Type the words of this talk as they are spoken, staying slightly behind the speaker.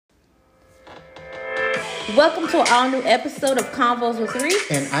Welcome to an all-new episode of Convos with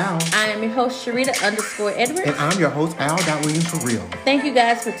Reese. And Al. I am your host, Sharita_Edwards. And I'm your host, Al Williams for real. Thank you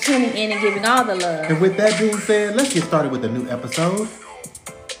guys for tuning in and giving all the love. And with that being said, let's get started with a new episode.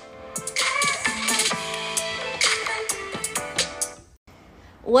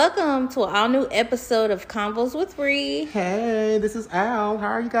 Welcome to an all-new episode of Convos with Reese. Hey, this is Al. How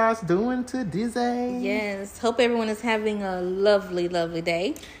are you guys doing today? Yes, hope everyone is having a lovely, lovely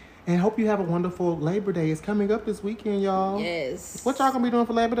day. And hope you have a wonderful Labor Day. It's coming up this weekend, y'all. Yes. What y'all gonna be doing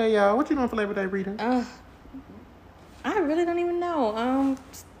for Labor Day, y'all? What you doing for Labor Day, Rita? I really don't even know.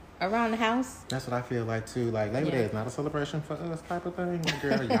 Around the house. That's what I feel like, too. Like, Labor Day is not a celebration for us type of thing.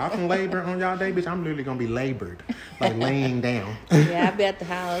 Girl, y'all can labor on y'all day, bitch. I'm literally gonna be labored. Like, laying down. Yeah, I'll be at the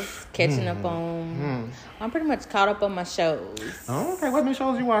house catching up on... I'm pretty much caught up on my shows. Oh, okay. What new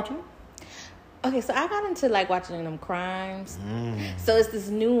shows you watching? Okay, so I got into like watching them crimes. So it's this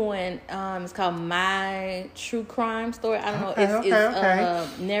new one. It's called My True Crime Story. I don't know.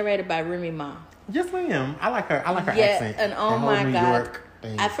 It's narrated by Remy Ma. Yes, ma'am. I like her. I like her yeah, accent. And oh my New God. York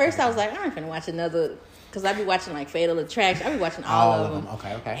thing. At first I was like, I ain't finna watch another, because I be watching like Fatal Attraction. I be watching all of them.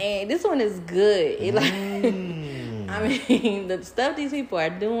 Okay. And this one is good. It like, I mean, the stuff these people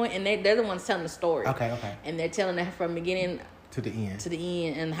are doing, and they're the ones telling the story. Okay. And they're telling it from beginning to the end,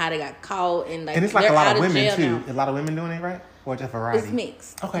 and how they got caught, and like, and it's like a lot of women too. Now. A lot of women doing it, right? Or just variety? It's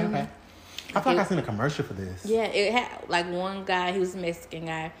mixed. Okay. I feel like I seen a commercial for this. Yeah, it had like one guy. He was a Mexican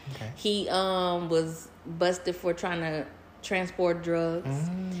guy. Okay. He was busted for trying to transport drugs.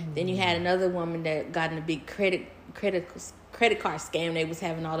 Then you had another woman that got in a big credit card scam. They was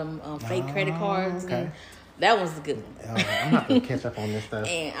having all them fake credit cards. Okay. And that was a good one. I'm not gonna catch up on this stuff.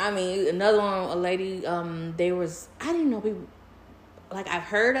 And I mean, another one, a lady. I didn't know people. Like, I've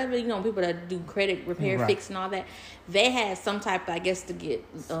heard of it, people that do credit repair, fix, and all that. They had some type, I guess, to get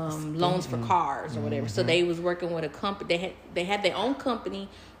loans for cars or whatever. So they was working with a company. They had their own company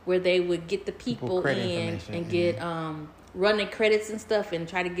where they would get the people in and get run their credits and stuff and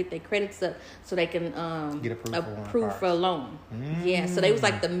try to get their credits up so they can get approved for a loan. Yeah, so they was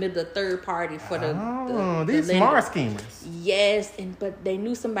like the third party for the these smart schemers. Yes, but they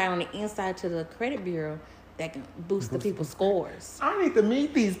knew somebody on the inside to the credit bureau that can boost the people's scores. I need to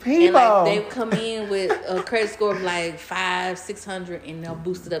meet these people. And like they come in with a credit score of like 500-600, and they'll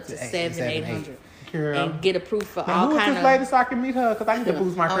boost it up to 700-800, and get approved for all kind of. Who is this lady so I can meet her? Because I need to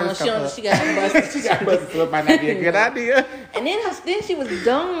boost my credit score. She got busted. She got busted, so it might not be a good idea. And then she was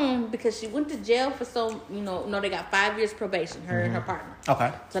dumb because she went to jail for they got 5 years probation. Her and her partner.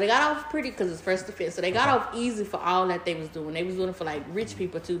 Okay. So they got off pretty because it's first offense. So they got off easy for all that they was doing. They was doing it for like rich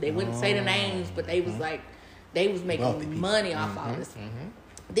people too. They wouldn't say the names, but they was like. They was making money off all this.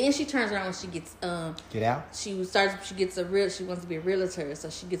 Then she turns around when she gets get out. She wants to be a realtor, so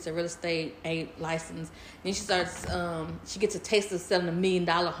she gets a real estate license. Then she starts she gets a taste of selling $1 million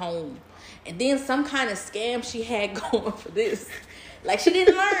home. And then some kind of scam she had going for this. Like, she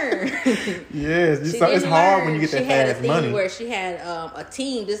didn't learn. Yes, it's hard when you get that fast money. She had a thing where she had a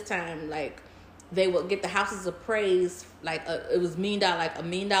team this time, like, they would get the houses appraised, like it was $1 million, like $1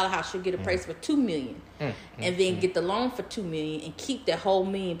 million house should get appraised for $2 million, and then get the loan for $2 million and keep that whole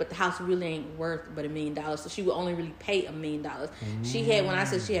 $1 million, but the house really ain't worth but $1 million, so she would only really pay $1 million. She had, when I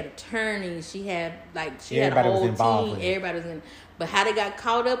said she had attorneys, she had had a whole team. Everybody was in, but how they got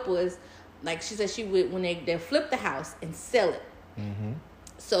caught up was, like she said, she would when they flip the house and sell it.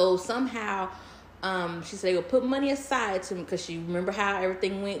 So somehow. She said they would put money aside to me because she remember how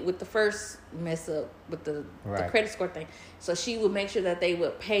everything went with the first mess up with the credit score thing. So she would make sure that they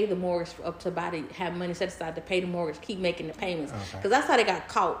would pay the mortgage up to have money set aside to pay the mortgage, keep making the payments. Because that's how they got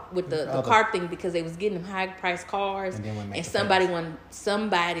caught with the car thing, because they was getting them high priced cars and somebody wasn't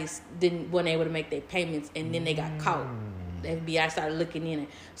able to make their payments, and then they got caught. The FBI started looking in it.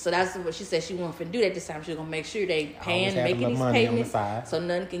 So that's what she said she wasn't going to do that this time. She was going to make sure they paying and making these payments so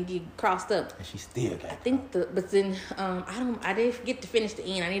nothing can get crossed up. And she still got but then I didn't get to finish the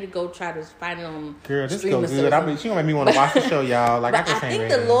end. I need to go try to find it on Girl, this goes good. She gonna make me want to watch the show, y'all. Like, but I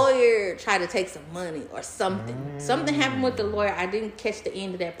think the lawyer tried to take some money or something. Something happened with the lawyer. I didn't catch the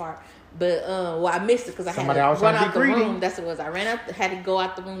end of that part. But I missed it because I had to run out the room. That's what it was. I ran out, had to go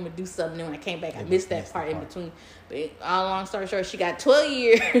out the room and do something. And when I came back, I missed that part in between. But all long story short, she got 12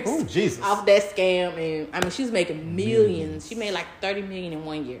 years off that scam. And I mean, she was making millions. She made like $30 million in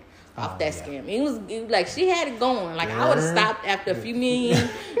 1 year off that scam. It was like she had it going. Like, I would have stopped after a few million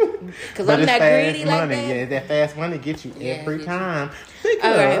because I'm not greedy like that. Yeah, that fast money gets you every time.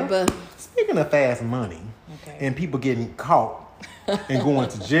 Speaking of fast money and people getting caught. and going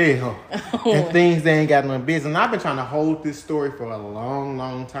to jail and things they ain't got no business. And I've been trying to hold this story for a long,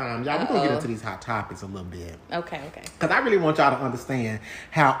 long time. Y'all, we're going to get into these hot topics a little bit. Okay. Because I really want y'all to understand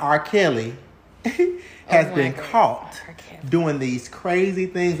how R. Kelly has been caught doing these crazy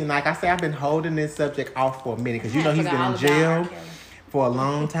things. And like I said, I've been holding this subject off for a minute because, you know, he's been in jail for a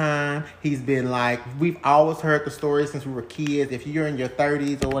long time. He's been like, we've always heard the story since we were kids. If you're in your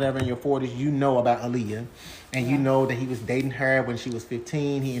 30s or whatever, in your 40s, you know about Aaliyah. And you know that he was dating her when she was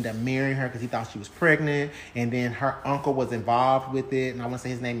 15. He ended up marrying her because he thought she was pregnant. And then her uncle was involved with it. And I want to say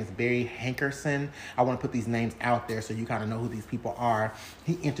his name is Barry Hankerson. I want to put these names out there so you kind of know who these people are.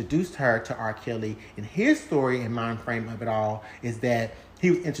 He introduced her to R. Kelly. And his story and mind frame of it all is that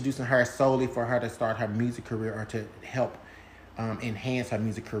he was introducing her solely for her to start her music career or to help enhance her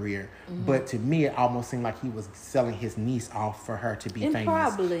music career. But to me, it almost seemed like he was selling his niece off for her to be famous.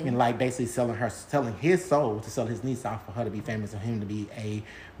 Probably. And like basically selling his soul to sell his niece off for her to be famous and him to be a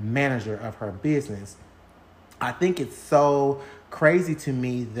manager of her business. I think it's so crazy to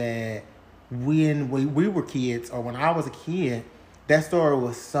me that when we were kids or when I was a kid, that story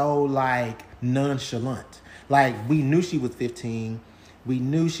was so like nonchalant. Like we knew she was 15, we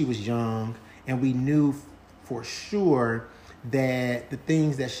knew she was young, and we knew for sure that the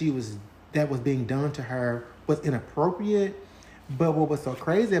things that was being done to her was inappropriate. But what was so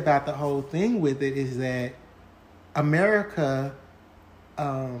crazy about the whole thing with it is that America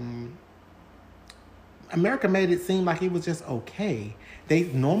made it seem like it was just okay. They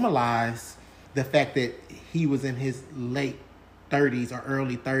normalized the fact that he was in his late 30s or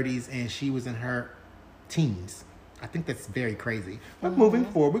early 30s and she was in her teens. I think that's very crazy. But moving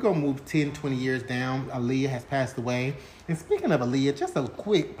forward, we're going to move 10, 20 years down. Aaliyah has passed away. And speaking of Aaliyah, just a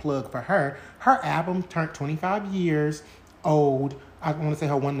quick plug for her. Her album turned 25 years old. I want to say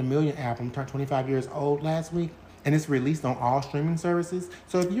her One in a Million album turned 25 years old last week. And it's released on all streaming services.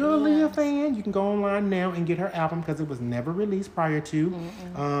 So if you're a Aaliyah fan, you can go online now and get her album because it was never released prior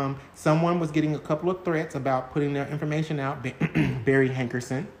to. Someone was getting a couple of threats about putting their information out, Barry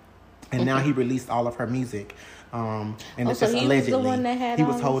Hankerson. And now he released all of her music. And it's so just he allegedly was the one that had he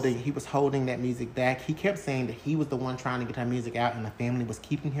was holding that music back. He kept saying that he was the one trying to get her music out and the family was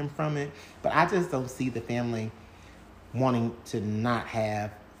keeping him from it. But I just don't see the family wanting to not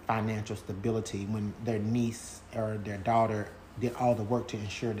have financial stability when their niece or their daughter did all the work to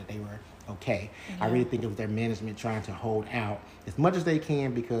ensure that they were okay. I really think it was their management trying to hold out as much as they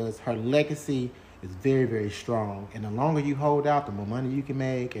can because her legacy is very, very strong. And the longer you hold out, the more money you can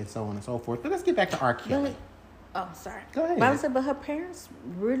make and so on and so forth. But let's get back to R. Kelly. Sorry. Go ahead. But her parents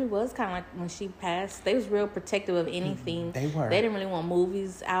really was kind of like when she passed, they was real protective of anything. They were. They didn't really want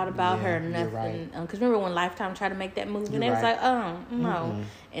movies out about her or nothing. Right. Because remember when Lifetime tried to make that movie and they was like, no.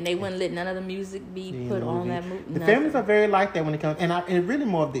 And they wouldn't let none of the music be put on that movie. The families are very like that when it comes, and really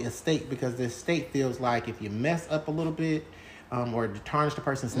more of the estate because the estate feels like if you mess up a little bit, or tarnish the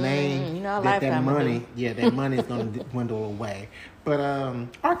person's name, that money is going to dwindle away. But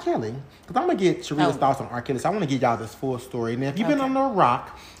R. Kelly, because I'm going to get Sharita's thoughts on R. Kelly, so I want to give y'all this full story. Now, if you've been on the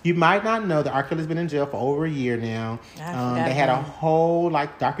rock, you might not know that R. Kelly's been in jail for over a year now. They had a whole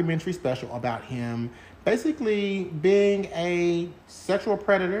documentary special about him basically being a sexual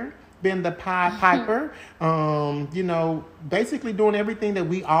predator, being the Pied Piper, basically doing everything that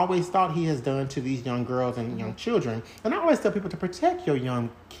we always thought he has done to these young girls and young children. And I always tell people to protect your young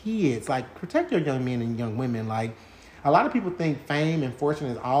kids, protect your young men and young women. A lot of people think fame and fortune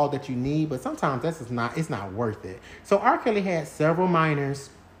is all that you need, but sometimes it's not worth it. So R. Kelly had several minors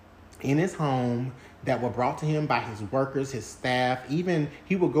in his home that were brought to him by his workers, his staff. Even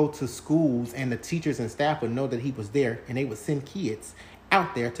he would go to schools and the teachers and staff would know that he was there and they would send kids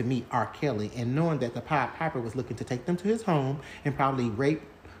out there to meet R. Kelly, and knowing that the Pied Piper was looking to take them to his home and probably rape,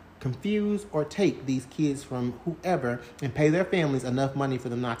 confuse, or take these kids from whoever and pay their families enough money for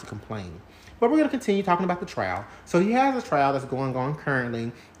them not to complain. But we're going to continue talking about the trial. So he has a trial that's going on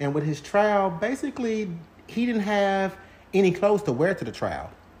currently, and with his trial, basically, he didn't have any clothes to wear to the trial.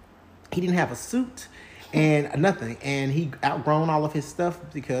 He didn't have a suit and nothing. And he outgrown all of his stuff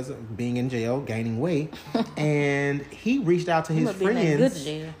because of being in jail, gaining weight. And he reached out to his friends.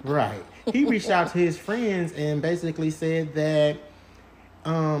 Right. He reached out to his friends and basically said that,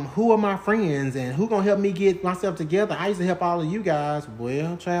 who are my friends and who gonna help me get myself together? I used to help all of you guys.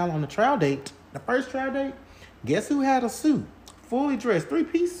 Well, child, on the trial date, the first trial date, guess who had a suit? Fully dressed,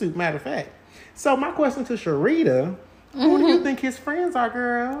 3-piece suit, matter of fact. So my question to Sharita, who do you think his friends are,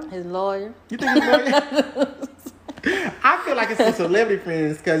 girl? His lawyer. You think his lawyer? I feel like it's some celebrity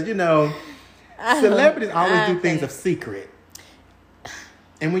friends because, celebrities always do things of secret.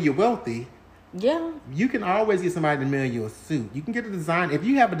 And when you're wealthy, Yeah. You can always get somebody to mail you a suit. You can get a design. If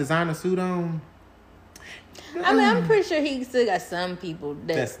you have a designer suit on. I mean, I'm pretty sure he still got some people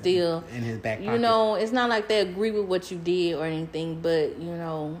that's still in his back pocket. You know, it's not like they agree with what you did or anything, but you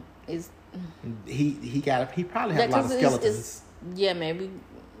know, it's he probably has a lot of skeletons. Yeah, maybe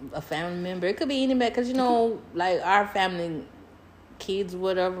a family member. It could be anybody because you know, like our family, kids,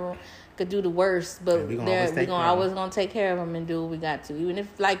 whatever, could do the worst, but we're always gonna take care of them and do what we got to. Even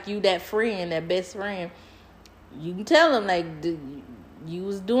if like you, that friend, that best friend, you can tell them like. You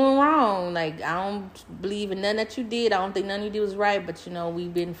was doing wrong. Like, I don't believe in nothing that you did. I don't think nothing you did was right. But, you know,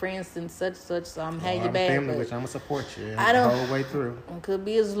 we've been friends since such, so I'm had your back. Family, which I'm going to support you the whole way through. Could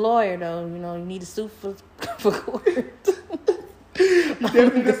be his lawyer, though. You know, you need a suit for court. You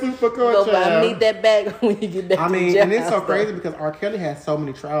definitely need a suit for court, but I need that back when you get back to jail. And it's so crazy because R. Kelly has so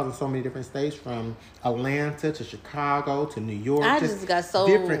many trials in so many different states, from Atlanta to Chicago to New York. I just got so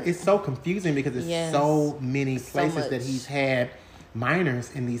different. It's so confusing because it's so many places that he's had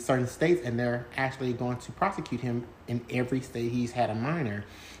minors in these certain states, and they're actually going to prosecute him in every state he's had a minor.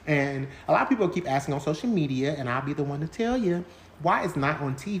 And a lot of people keep asking on social media, and I'll be the one to tell you why it's not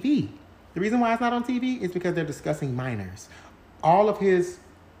on TV. The reason why it's not on TV is because they're discussing minors. All of his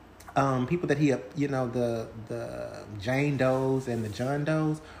people that he, you know, the Jane Does and the John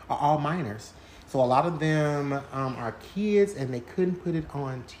Does are all minors. So a lot of them are kids, and they couldn't put it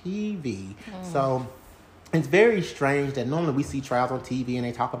on TV. So it's very strange that normally we see trials on TV and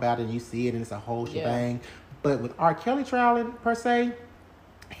they talk about it and you see it and it's a whole shebang. Yeah. But with R. Kelly trial per se,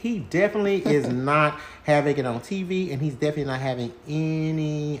 he definitely is not having it on TV, and he's definitely not having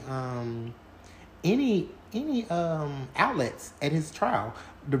any outlets at his trial.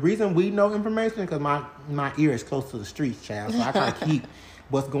 The reason we know information is because my ear is close to the streets, child. So I try to keep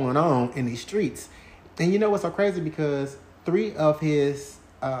what's going on in these streets. And you know what's so crazy? Because three of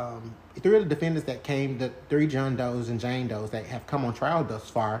the defendants that came, the three John Does and Jane Does that have come on trial thus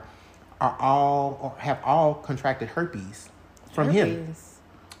far, have all contracted herpes from him.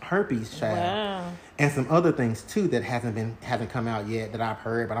 Herpes, child. Wow. And some other things too that hasn't come out yet that I've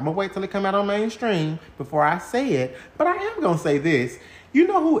heard. But I'm gonna wait till it come out on mainstream before I say it. But I am gonna say this. You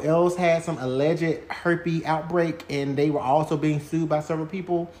know who else had some alleged herpes outbreak and they were also being sued by several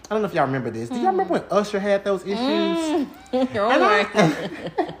people? I don't know if y'all remember this. Do y'all remember when Usher had those issues? And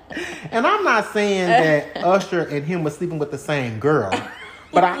I'm not saying that Usher and him was sleeping with the same girl.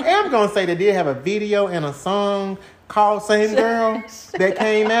 But I am going to say they did have a video and a song called Same Girl that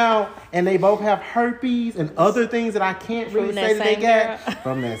came out, and they both have herpes and other things that I can't really say that they got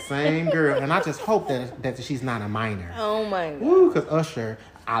from that same girl. And I just hope that she's not a minor. Oh my God. Woo, because Usher,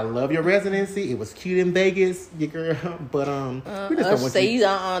 I love your residency. It was cute in Vegas, your girl. But we just don't say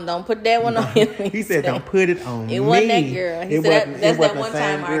don't put that one on him. He said don't put it on me. It wasn't that girl. He said that's that one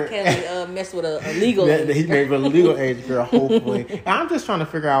time R. Kelly messed with a legal age. He made with a legal age girl, hopefully. I'm just trying to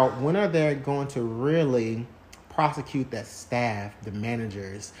figure out when are they going to really prosecute that staff, the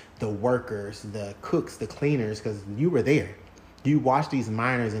managers, the workers, the cooks, the cleaners, because you were there. You watch these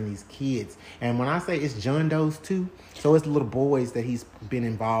minors and these kids. And when I say it's John Doe's too, so it's little boys that he's been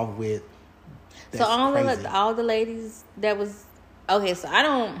involved with. So all the ladies that was okay. So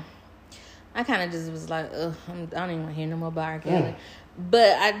I kind of just was like, ugh, I don't even want to hear no more about R. Kelly.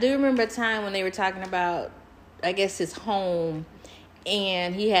 But I do remember a time when they were talking about, I guess, his home,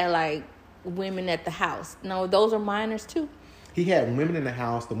 and he had like women at the house. No, those are minors too. He had women in the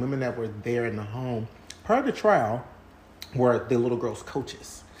house. The women that were there in the home, per the trial, were the little girls'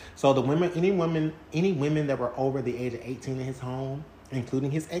 coaches. So the women, any women that were over the age of 18 in his home,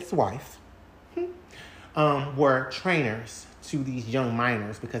 including his ex-wife, were trainers to these young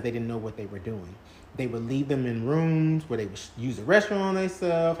minors because they didn't know what they were doing. They would leave them in rooms where they would use the restroom on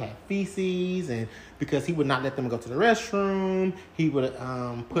themselves, have feces, and because he would not let them go to the restroom, he would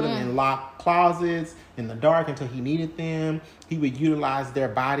put them in locked closets in the dark until he needed them. He would utilize their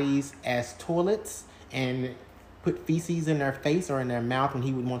bodies as toilets and put feces in their face or in their mouth when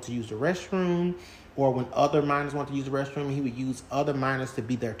he would want to use the restroom, or when other minors want to use the restroom, he would use other minors to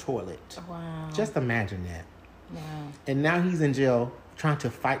be their toilet. Wow. Just imagine that. Wow. And now he's in jail trying to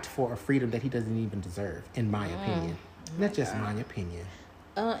fight for a freedom that he doesn't even deserve, in my opinion. That's just my opinion.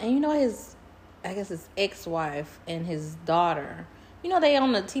 And you know his ex-wife and his daughter, you know they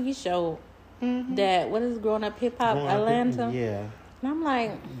on the TV show that, what is Growing Up Hip Hop Atlanta? Yeah. And I'm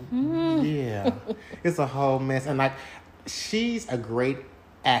like, yeah. It's a whole mess. And like, she's a great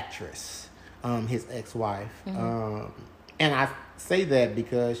actress, his ex-wife. And I say that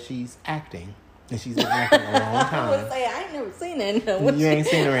because she's acting. And she's been acting a long time. I would say I ain't never seen that. You ain't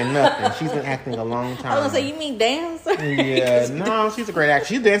seen her in nothing. She's been acting a long time. I was gonna say, you mean dancer? Yeah, no, she's a great actress.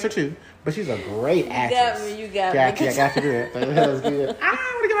 She's a dancer too, but she's a great actress. You got me. I got you good. That was good. I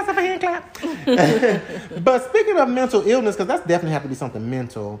want to give myself a hand clap. But speaking of mental illness, because that's definitely have to be something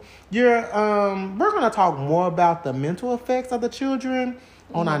mental. We're gonna talk more about the mental effects of the children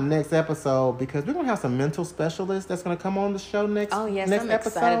on our next episode, because we're gonna have some mental specialists that's gonna come on the show next. Oh yes, next I'm episode.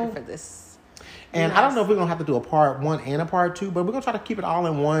 excited for this. And I don't know if we're gonna have to do a part 1 and a part 2, but we're gonna try to keep it all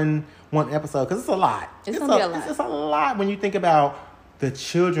in one episode, because it's a lot. It's gonna be a lot. It's a lot when you think about the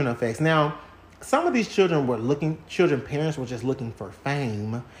children effects. Now, some of these parents were just looking for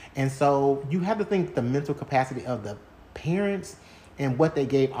fame, and so you have to think the mental capacity of the parents and what they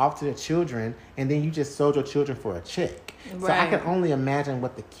gave off to their children, and then you just sold your children for a check. Right. So I can only imagine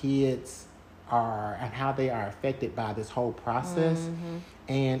what the kids are and how they are affected by this whole process. Mm-hmm.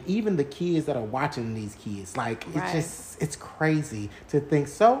 And even the kids that are watching these kids, like, it's crazy to think.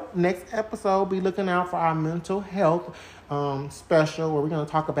 So next episode, be looking out for our mental health special, where we're going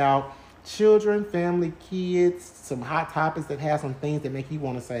to talk about children, family, kids, some hot topics that have some things that make you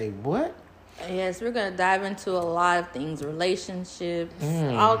want to say, what? Yes, we're going to dive into a lot of things, relationships,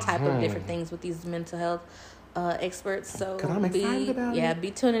 all type of different things with these mental health experts. So I'm excited about it.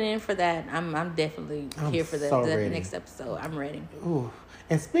 Be tuning in for that. I'm definitely here for that next episode. I'm ready. Ooh.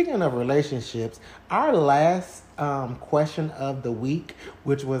 And speaking of relationships, our last question of the week,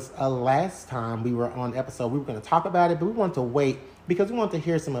 which was last time we were on the episode, we were going to talk about it, but we wanted to wait because we wanted to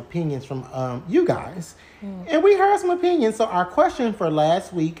hear some opinions from you guys. And we heard some opinions. So our question for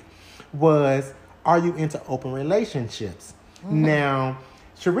last week was, are you into open relationships? Now,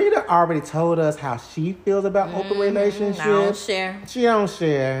 Sharita already told us how she feels about open relationships. I don't share. She don't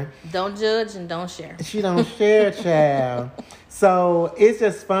share. Don't judge and don't share. She don't share, child. So it's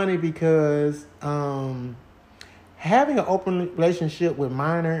just funny because having an open relationship with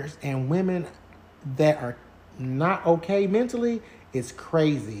minors and women that are not okay mentally is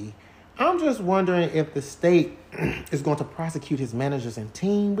crazy. I'm just wondering if the state is going to prosecute his managers and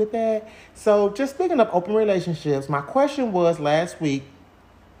team with that. So just speaking of open relationships, my question was last week,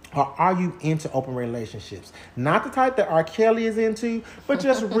 are you into open relationships? Not the type that R. Kelly is into, but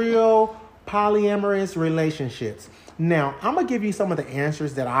just real polyamorous relationships. Now, I'm going to give you some of the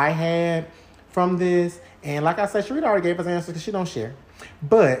answers that I had from this. And like I said, Sharita already gave us answers because she don't share.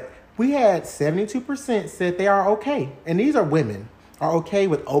 But we had 72% said they are okay. And these are women, are okay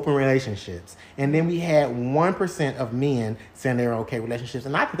with open relationships. And then we had 1% of men saying they're okay with relationships.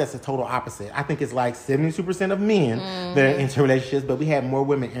 And I think that's the total opposite. I think it's like 72% of men that are into relationships, but we had more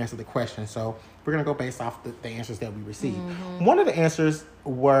women answer the question. So we're going to go based off the answers that we received. One of the answers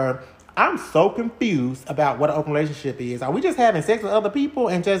were, I'm so confused about what an open relationship is. Are we just having sex with other people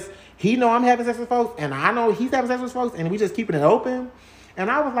and just, he know I'm having sex with folks and I know he's having sex with folks and we just keeping it open? And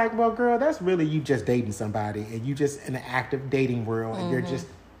I was like, well, girl, that's really you just dating somebody and you just in an active dating world and you're just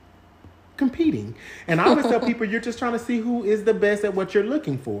competing. And I always tell people you're just trying to see who is the best at what you're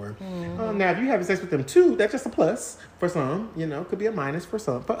looking for. Now, if you're having sex with them too, that's just a plus for some. You know, could be a minus for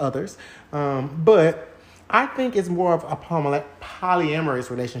some, for others. But I think it's more of a polyamorous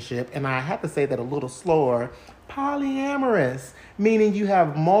relationship. And I have to say that a little slower. Polyamorous, meaning you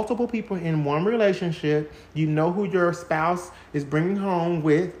have multiple people in one relationship. You know who your spouse is bringing home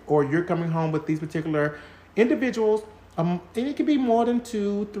with, or you're coming home with these particular individuals. And it could be more than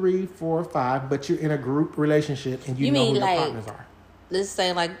 2, 3, 4, 5, but you're in a group relationship and you know who your partners are. Let's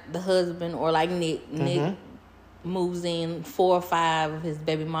say like the husband or like Nick. Nick moves in 4 or 5 of his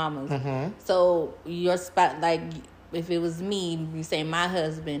baby mamas. So your spot, like if it was me, you say my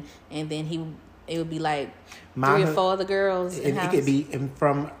husband, and then it would be like 3 or 4 other girls. It could be, and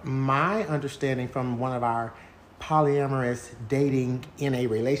from my understanding from one of our polyamorous dating in a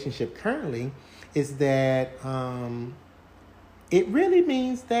relationship currently, is that it really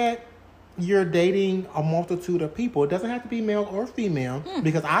means that you're dating a multitude of people. It doesn't have to be male or female,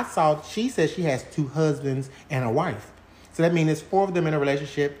 because she said she has 2 husbands and a wife. So that means there's 4 of them in a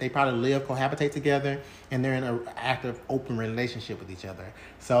relationship. They probably live, cohabitate together, and they're in an active, open relationship with each other.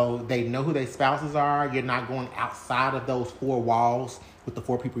 So they know who their spouses are. You're not going outside of those 4 walls with the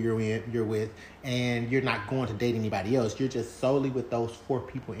 4 people you're with, and you're not going to date anybody else. You're just solely with those 4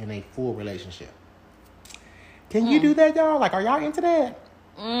 people in a full relationship. Can you do that, y'all? Like, are y'all into that?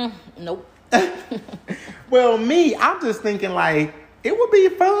 Nope. Well, I'm just thinking like, it would be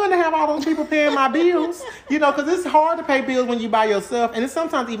fun to have all those people paying my bills, because it's hard to pay bills when you by yourself. And it's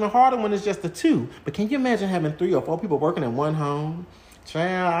sometimes even harder when it's just the 2. But can you imagine having 3 or 4 people working in one home?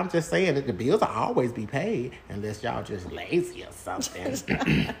 Child, I'm just saying that the bills will always be paid unless y'all just lazy or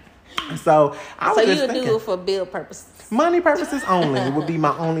something. So I was So just you thinking, do it for bill purposes. money purposes only would be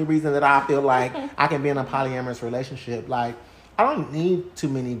my only reason that I feel like I can be in a polyamorous relationship. Like, I don't need too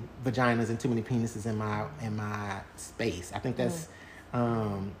many vaginas and too many penises in my space. I think that's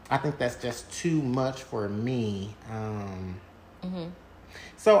just too much for me.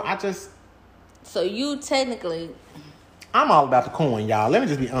 So So you technically, I'm all about the coin, y'all. Let me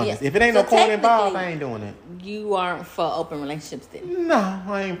just be honest. Yeah. If it ain't So no coin involved, technically, I ain't doing it. you aren't for open relationships then. No,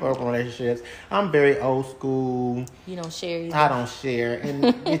 I ain't for open relationships. I'm very old school. You don't share either. I don't share, and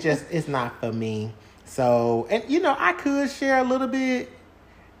it's not for me. So, and I could share a little bit,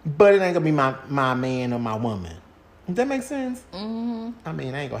 but it ain't gonna be my man or my woman. Does that make sense? Mm-hmm. I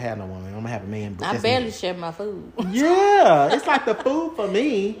mean, I ain't gonna have no woman. I'm gonna have a man. But I just barely me. share my food. Yeah, it's like the food for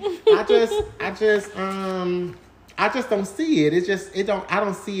me. I just don't see it. I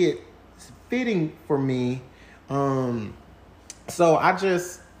don't see it fitting for me. So I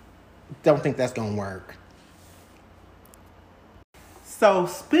just don't think that's gonna work. So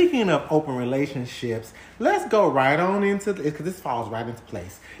speaking of open relationships, let's go right on into because this falls right into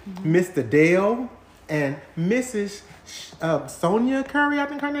place. Mr. Dale and Mrs. Sonia Curry, I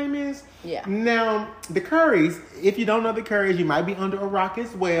think her name is. Yeah. Now, the Currys, if you don't know the Currys, you might be under a rock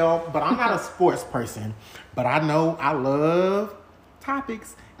as well, but I'm not a sports person. But I know I love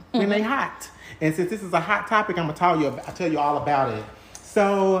topics when they hot. And since this is a hot topic, I'm going to tell you all about it.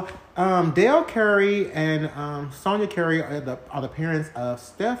 So, Dale Curry and Sonia Curry are the parents of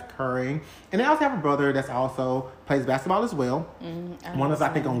Steph Curry. And they also have a brother that's also plays basketball as well. One is, I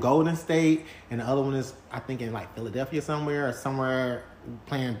think, on Golden State. And the other one is, I think, in like Philadelphia somewhere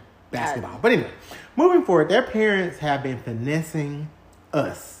playing basketball. But anyway, moving forward, their parents have been finessing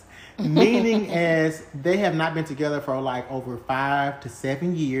us. Meaning as they have not been together for like over 5 to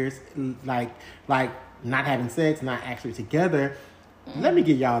 7 years. Like not having sex, not actually together. Let me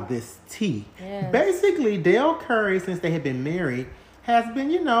give y'all this tea. Yes. Basically, Dale Curry, since they have been married, has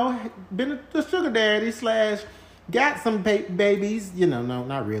been, been the sugar daddy / got some babies. No,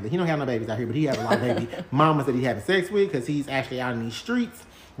 not really. He don't have no babies out here, but he has a lot of baby mamas that he having sex with because he's actually out in these streets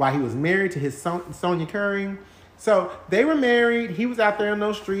while he was married to his Sonia Curry. So they were married. He was out there in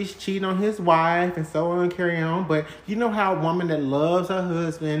those streets cheating on his wife and so on and carry on. But you know how a woman that loves her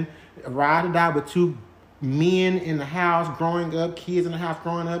husband, ride or die with 2 men in the house growing up, kids in the house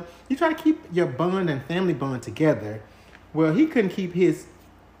growing up, you try to keep your bond and family bond together. Well, he couldn't keep his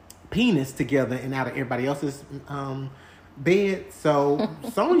penis together and out of everybody else's bed. So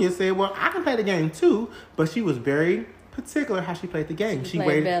Sonia said, well, I can play the game too. But she was very particular how she played the game. She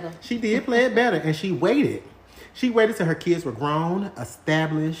played better. She did play it better, and she waited. She waited till her kids were grown,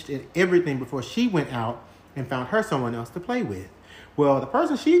 established, and everything before she went out and found her someone else to play with. Well, the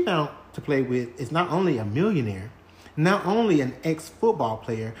person she found to play with is not only a millionaire, not only an ex-football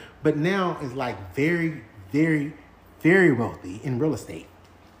player, but now is like very, very, very wealthy in real estate.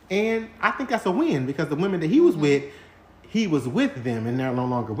 And I think that's a win because the women that he was with them and they're no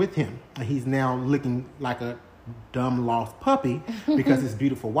longer with him. And he's now looking like a dumb lost puppy because his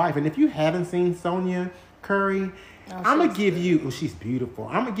beautiful wife. And if you haven't seen Sonia Curry, I'm going to give you, she's beautiful.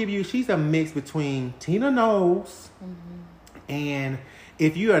 I'm going to give you, she's a mix between Tina Knowles and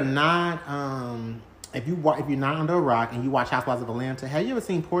if you are not, if you're not under a rock and you watch Housewives of Atlanta, have you ever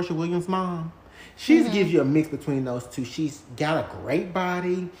seen Portia Williams' mom? She gives you a mix between those two. She's got a great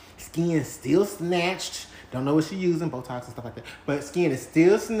body, skin still snatched. Don't know what she's using, Botox and stuff like that. But skin is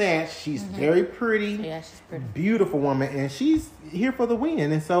still snatched. She's very pretty. Yeah, she's pretty. Beautiful woman, and she's here for the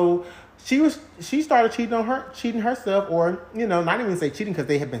win. And so she started cheating herself, or not even say cheating because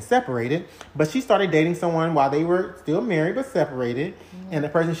they had been separated, but she started dating someone while they were still married but separated. And the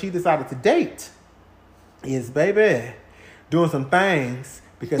person she decided to date is baby doing some things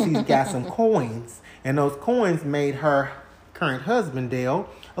because he's got some coins, and those coins made her current husband Dale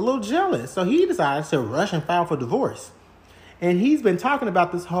a little jealous. So he decided to rush and file for divorce. And he's been talking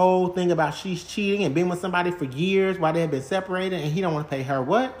about this whole thing about she's cheating and been with somebody for years while they have been separated, and he don't want to pay her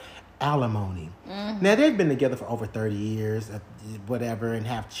what? Alimony. Now, they've been together for over 30 years, whatever, and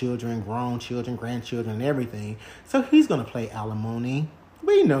have children, grown children, grandchildren, and everything. So he's going to pay alimony.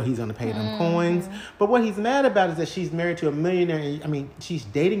 We know he's going to pay them coins. But what he's mad about is that she's married to a millionaire. I mean, she's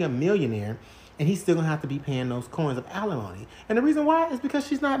dating a millionaire, and he's still going to have to be paying those coins of alimony. And the reason why is because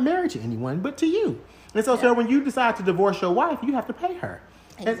she's not married to anyone but to you. And so, so when you decide to divorce your wife, you have to pay her.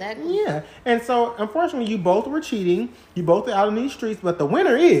 Exactly. And so, unfortunately, you both were cheating. You both are out in these streets. But the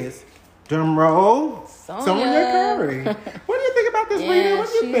winner is, drum roll, Sonia Curry. What do you think about this, Rita? What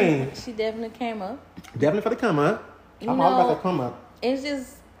do you think? She definitely came up. Definitely for the come up. I'm all about the come up. It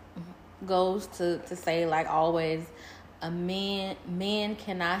just goes to say, like always, men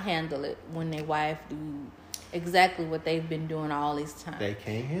cannot handle it when their wife do exactly what they've been doing all this time. They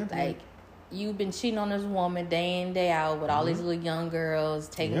can't handle it. Like, you've been cheating on this woman day in, day out with all these little young girls,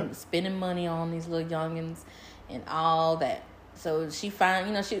 spending money on these little youngins and all that. So she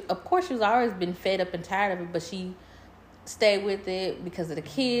of course she's always been fed up and tired of it, but she stayed with it because of the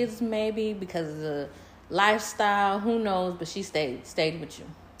kids, maybe because of the lifestyle, who knows, but she stayed with you.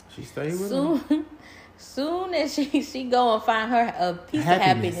 She stayed with him. Soon as she go and find her a piece of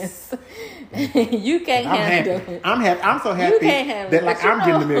happiness, you can't handle it. I'm happy. I'm so happy you can't handle that like I'm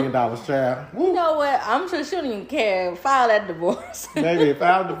getting $1 million, child. Woo. You know what? I'm sure she don't even care. File that divorce. Baby,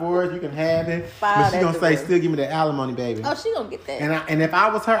 file divorce. You can have it. But she gonna say, still give me the alimony, baby. Oh, she gonna get that. And if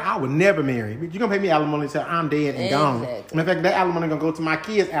I was her, I would never marry. You gonna pay me alimony until I'm dead and gone. And in fact, that alimony gonna go to my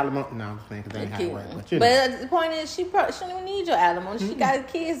kids' alimony. No, I'm saying because that ain't how it works. But the point is, she don't even need your alimony. She got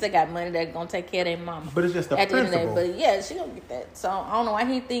kids that got money that gonna take care of their mama. But it's just a principle. But yeah, she gonna get that. So I don't know why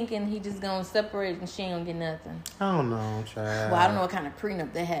he thinking he just gonna separate and she ain't gonna get nothing. I don't know, child. Well, I don't know what kind of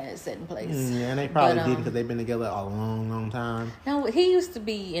prenup they had set in place. Yeah, and they probably didn't because they've been together a long time. No, he used to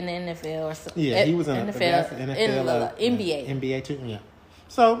be in the NFL or something. Yeah, he was in the NFL, NBA. NBA too, yeah.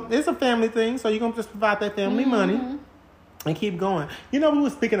 So it's a family thing, so you're gonna just provide that family money and keep going. You know, we were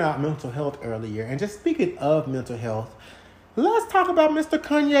speaking about mental health earlier, and just speaking of mental health, let's talk about Mr.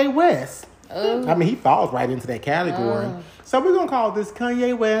 Kanye West. I mean, he falls right into that category. So we're going to call this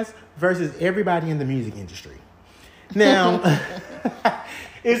Kanye West versus everybody in the music industry. Now,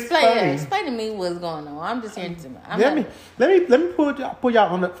 it's funny. Explain to me what's going on. I'm just hearing to Let me pull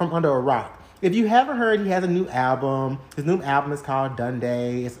y'all from under a rock. If you haven't heard, he has a new album. His new album is called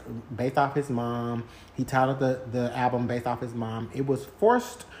Dundee. It's based off his mom. He titled the album based off his mom. It was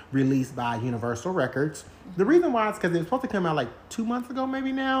forced released by Universal Records. The reason why is because it was supposed to come out like 2 months ago,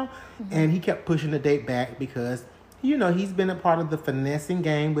 maybe now. And he kept pushing the date back because, you know, he's been a part of the finessing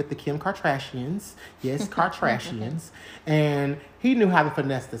game with the Kim Kardashians. Yes, Kardashians. And he knew how to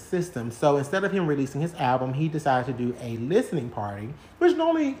finesse the system. So instead of him releasing his album, he decided to do a listening party, which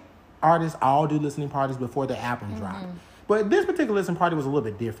normally artists all do listening parties before the album drop. But this particular listening party was a little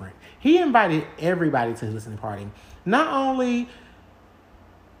bit different. He invited everybody to his listening party. Not only...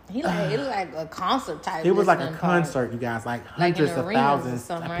 It looked like a concert type. It was like a concert, you guys. Like hundreds of thousands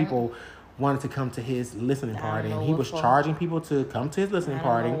of people right? wanted to come to his listening party. And he was charging people to come to his listening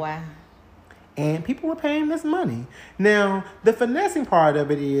party. I don't know why. And people were paying this money. Now, the finessing part of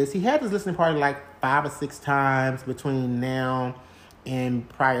it is he had this listening party like 5 or 6 times between now and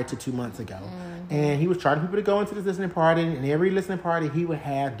prior to 2 months ago. And he was charging people to go into this listening party, and every listening party he would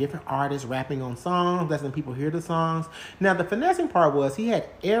have different artists rapping on songs, letting people hear the songs. Now the finessing part was he had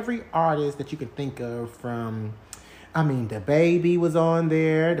every artist that you could think of from, I mean, DaBaby was on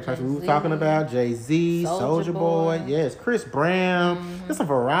there, the person we were talking about, Jay-Z, Soulja Boy, yes, Chris Brown, just a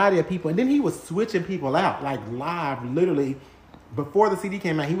variety of people. And then he was switching people out, like live, literally. Before the CD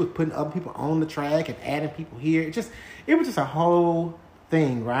came out, he was putting other people on the track and adding people here. It was just a whole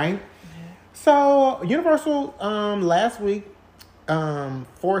thing, right? So Universal last week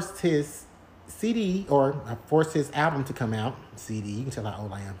forced his CD or forced his album to come out. CD, you can tell how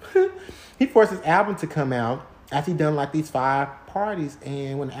old I am. He forced his album to come out after he done like these 5 parties,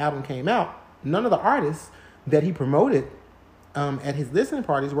 and when the album came out, none of the artists that he promoted at his listening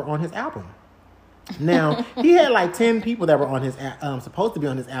parties were on his album. Now, he had like 10 people that were on his supposed to be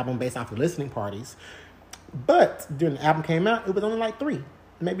on his album based off the listening parties. But during the album came out, it was only like 3,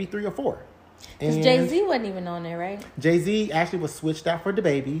 maybe 3 or 4. Because Jay-Z wasn't even on there, right? Jay-Z actually was switched out for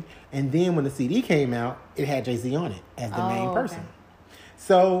DaBaby. And then when the CD came out, it had Jay-Z on it as the main person. Okay.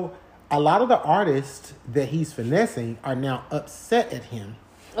 So a lot of the artists that he's finessing are now upset at him.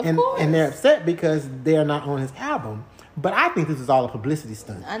 Of course. And they're upset because they're not on his album. But I think this is all a publicity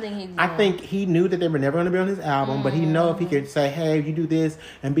stunt. I think he knew that they were never going to be on his album, but he know if he could say, hey, you do this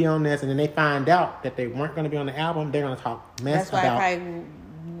and be on this, and then they find out that they weren't going to be on the album, they're going to talk mess about... That's why he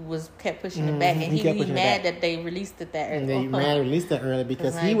probably kept pushing it back, and he mad that they released it that early. And they mad released it early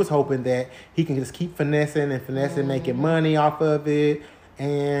because he was hoping that he can just keep finessing, making money off of it.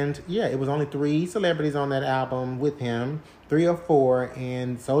 And yeah, it was only 3 celebrities on that album with him, 3 or 4,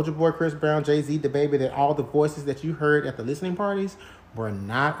 and Soulja Boy, Chris Brown, Jay-Z, DaBaby, that all the voices that you heard at the listening parties were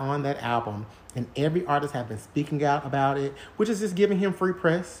not on that album. And every artist have been speaking out about it, which is just giving him free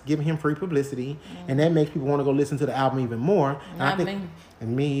press, giving him free publicity, and that makes people want to go listen to the album even more.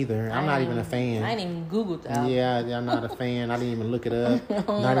 And me either. I'm not even a fan. I ain't even Googled the album. Yeah, I'm not a fan. I didn't even look it up.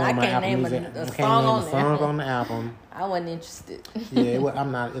 Not I can't name a song on the album. I wasn't interested. Yeah,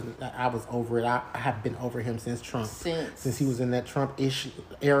 I'm not. I was over it. I have been over him since Trump. Since he was in that Trump-ish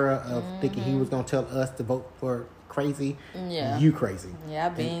era of thinking he was going to tell us to vote for crazy. Yeah. You crazy. Yeah,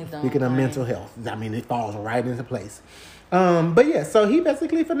 I've been Speaking of mental health, I mean, it falls right into place. But yeah, so he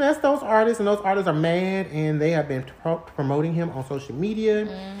basically finessed those artists, and those artists are mad, and they have been promoting him on social media.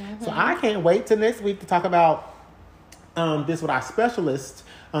 Mm-hmm. So I can't wait till next week to talk about this with our specialist,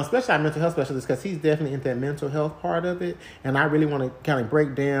 especially our mental health specialist, because he's definitely into that mental health part of it. And I really want to kind of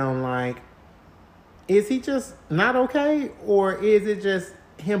break down, like, is he just not okay, or is it just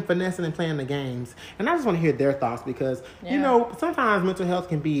him finessing and playing the games? And I just want to hear their thoughts, because you know, sometimes mental health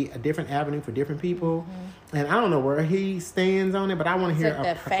can be a different avenue for different people. Mm-hmm. And I don't know where he stands on it, but I want to hear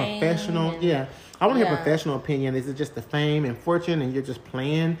a professional. I want to hear a professional opinion. Is it just the fame and fortune, and you're just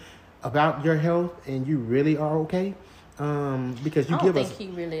playing about your health, and you really are okay? Because you give us. I don't think he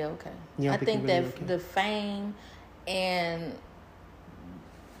really okay. I think really that the fame and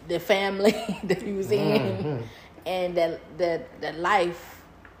the family that he was in, and that life,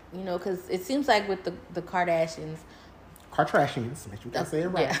 you know, because it seems like with the Kardashians, make sure you say it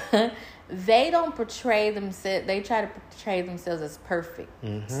right. Yeah. They don't portray themselves. They try to portray themselves as perfect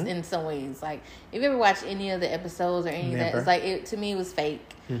in some ways. Like, if you ever watch any of the episodes or any of that, it's like to me it was fake.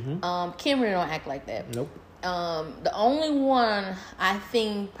 Mm-hmm. Kim really don't act like that. Nope. The only one I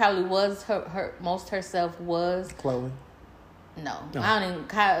think probably was her most herself was Khloe. No, I don't even.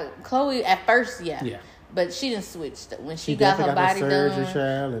 Khloe at first, yeah. But she didn't switch when she got her body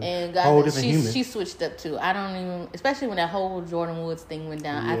done and got she switched up too. I don't even, especially when that whole Jordan Woods thing went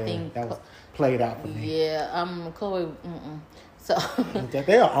down. I think that was played out for me. Yeah, Khloe. So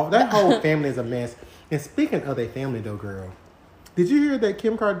that whole family is a mess. And speaking of their family, though, girl, did you hear that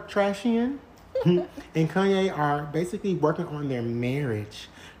Kim Kardashian and Kanye are basically working on their marriage?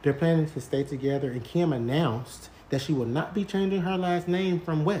 They're planning to stay together, and Kim announced that she will not be changing her last name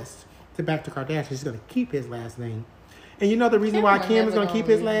from West to back to Kardashian. She's going to keep his last name. And you know the reason why Kim is going to keep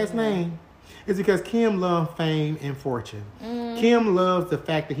his last name is because Kim loves fame and fortune. Kim loves the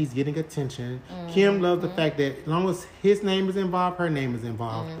fact that he's getting attention. Kim loves the fact that as long as his name is involved, her name is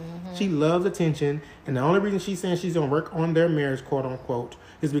involved. She loves attention. And the only reason she's saying she's going to work on their marriage, quote unquote,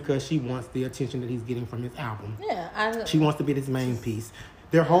 is because she wants the attention that he's getting from his album. She wants to be his main piece.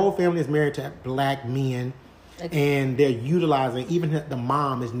 Their whole family is married to black men. And they're utilizing, even the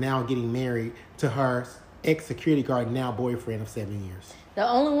mom is now getting married to her ex-security guard, now boyfriend of 7 years. The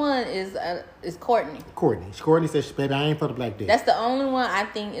only one is Courtney. Courtney says, baby, I ain't for the black dick. That's the only one I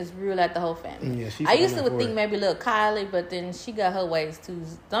think is real at the whole family. Yeah, I used to think maybe little Kylie, but then she got her ways too.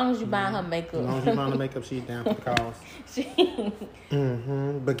 As long as you buying her makeup. As long as you buying her makeup, she's down for the cause.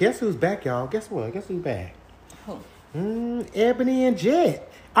 But guess who's back, y'all? Guess what? Guess who's back? Who? Ebony and Jet.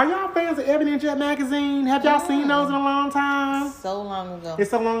 Are y'all fans of Ebony and Jet magazine? Have y'all seen those in a long time? So long ago.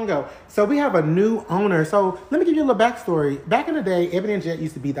 It's so long ago. So we have a new owner. So let me give you a little backstory. Back in the day, Ebony and Jet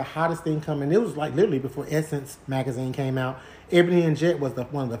used to be the hottest thing coming. It was like literally before Essence magazine came out. Ebony and Jet was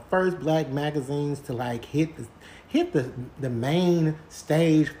one of the first black magazines to like hit the main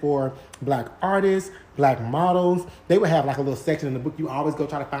stage for black artists, black models. They would have like a little section in the book. You always go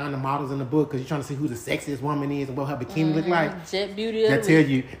try to find the models in the book because you're trying to see who the sexiest woman is and what her bikini look like. Jet Beauty of the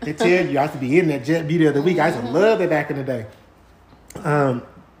Week. They tell you. I used to be in that Jet Beauty of the Week. I used to love that back in the day.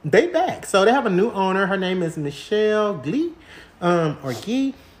 They back. So they have a new owner. Her name is Michelle Glee, or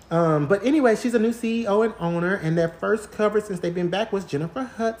Gee. But anyway, she's a new CEO and owner. And their first cover since they've been back was Jennifer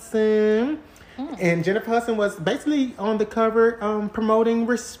Hudson. And Jennifer Hudson was basically on the cover promoting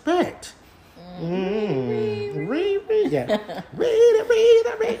Respect. Read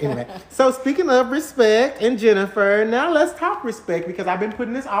it. Anyway, so speaking of Respect and Jennifer, now let's talk Respect, because I've been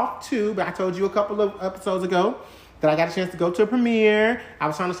putting this off too, but I told you a couple of episodes ago that I got a chance to go to a premiere. I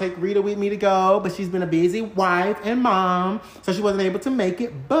was trying to take Rita with me to go, but she's been a busy wife and mom, so she wasn't able to make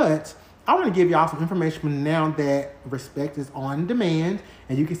it. But I want to give y'all some information now that Respect is on demand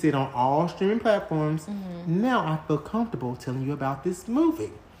and you can see it on all streaming platforms. Now I feel comfortable telling you about this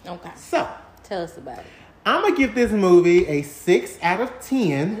movie. Okay. So, tell us about it. I'm going to give this movie a 6 out of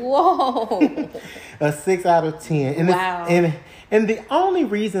 10. Whoa. A 6 out of 10. And wow. And the only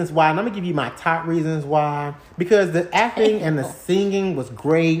reasons why, and I'm going to give you my top reasons why, because the acting and the singing was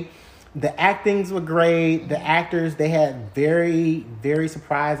great. The actings were great. The actors, they had very, very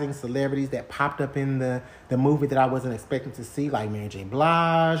surprising celebrities that popped up in the movie that I wasn't expecting to see, like Mary J.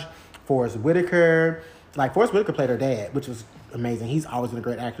 Blige, Forrest Whitaker. Like, Forrest Whitaker played her dad, which was amazing. He's always been a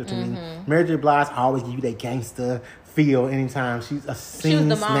great actor to me. Mary J. Blige always give you that gangster feel anytime. She's a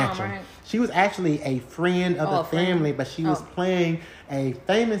scene snatcher. Right? She was actually a friend of the family, but she was playing a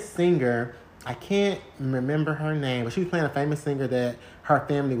famous singer I can't remember her name, but she was playing a famous singer that her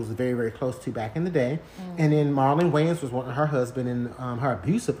family was very, very close to back in the day. And then Marlon Wayans was her husband and her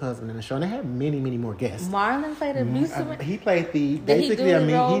abusive husband in the show. And they had many, many more guests. Marlon played abusive. He played the Did he do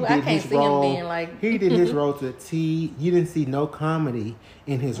his role? he did I can't his see role. him being like. He did his role to the T. You didn't see no comedy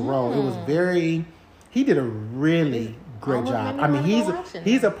in his role. It was very. He did a really great job. I mean,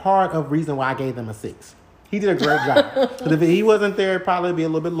 he's a part of reason why I gave them a 6. He did a great job. But if he wasn't there, it'd probably be a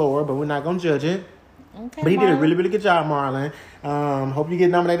little bit lower, but we're not going to judge it. Okay, But he did a Marlon. really, really good job, Marlon. Hope you get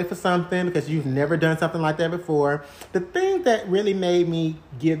nominated for something because you've never done something like that before. The thing that really made me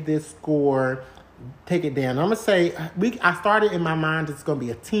give this score, take it down, I'm going to say, I started in my mind it's going to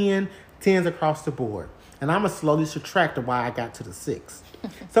be a 10, 10s across the board. And I'm going to slowly subtract to why I got to the 6.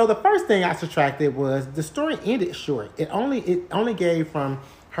 So the first thing I subtracted was the story ended short. It only gave from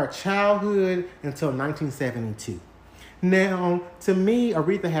her childhood until 1972. Now, to me,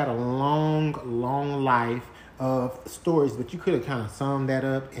 Aretha had a long, long life of stories, but you could have kind of summed that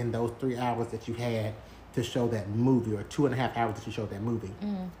up in those 3 hours that you had to show that movie, or 2.5 hours that you showed that movie.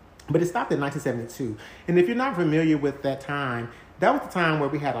 But it stopped in 1972. And if you're not familiar with that time, that was the time where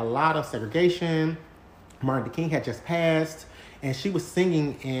we had a lot of segregation. Martin Luther King had just passed, and she was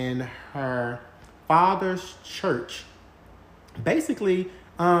singing in her father's church, basically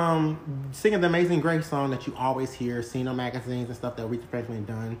singing the Amazing Grace song that you always hear, seen on magazines and stuff that Aretha Franklin had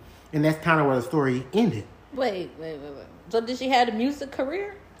done. And that's kind of where the story ended. Wait. So did she have a music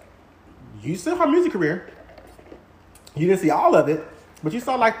career? You saw her music career. You didn't see all of it, but you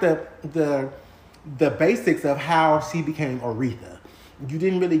saw like the basics of how she became Aretha. You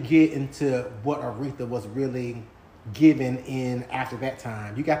didn't really get into what Aretha was really given in after that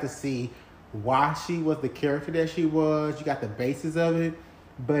time. You got to see why she was the character that she was. You got the basis of it,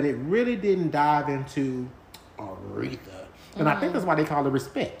 but it really didn't dive into Aretha. And I think that's why they call it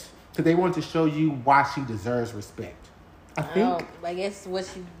respect, because they wanted to show you why she deserves respect. I think I guess what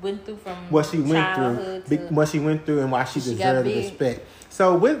she went through from what she went through and why she deserved the respect.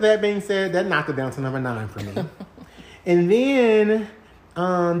 So with that being said, that knocked it down to number 9 for me. And then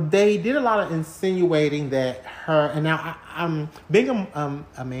they did a lot of insinuating that her, and now I'm being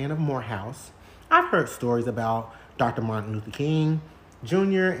a man of Morehouse, I've heard stories about Dr. Martin Luther King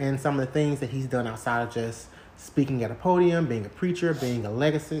Jr. and some of the things that he's done outside of just speaking at a podium, being a preacher, being a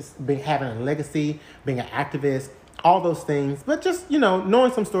legacy, having a legacy, being an activist, all those things. But just,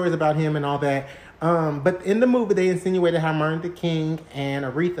 knowing some stories about him and all that. But in the movie, they insinuated how Martin Luther King and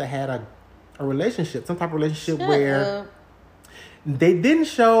Aretha had a relationship, some type of relationship where they didn't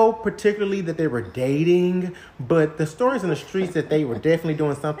show particularly that they were dating, but the stories in the streets that they were definitely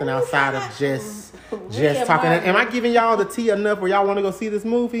doing something outside of just talking. Am I giving y'all the tea enough where y'all want to go see this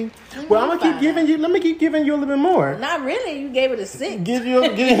movie? Well, let me keep giving you a little bit more. Not really. You gave it a 6.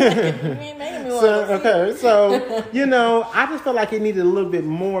 So I just felt like it needed a little bit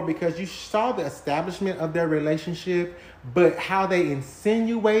more because you saw the establishment of their relationship, but how they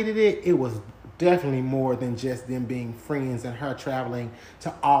insinuated it was definitely more than just them being friends and her traveling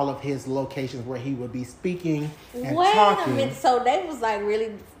to all of his locations where he would be speaking and talking. Wait a minute. So they was like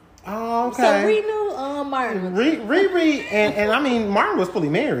really. Oh, okay. So Ree knew Martin. Riri and I mean Martin was fully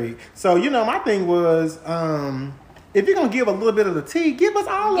married. So my thing was if you're gonna give a little bit of the tea, give us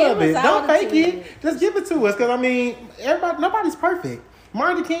all of it. Don't fake it. Just give it to us, because nobody's perfect.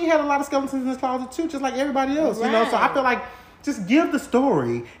 Martin King had a lot of skeletons in his closet too, just like everybody else. Right. So I feel like just give the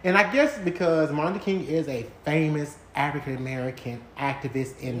story. And I guess because Martin Luther King is a famous African American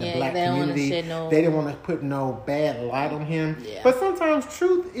activist in the black community, they didn't want to put no bad light on him. Yeah. But sometimes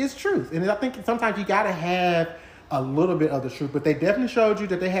truth is truth. And I think sometimes you got to have a little bit of the truth. But they definitely showed you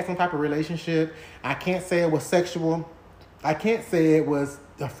that they had some type of relationship. I can't say it was sexual. I can't say it was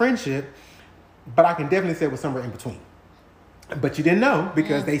a friendship. But I can definitely say it was somewhere in between. But you didn't know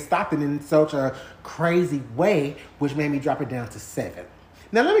because they stopped it in such a crazy way, which made me drop it down to 7.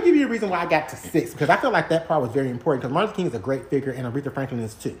 Now, let me give you a reason why I got to 6, because I feel like that part was very important, because Martin Luther King is a great figure and Aretha Franklin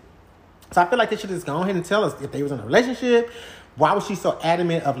is too. So I feel like they should just go ahead and tell us if they was in a relationship. Why was she so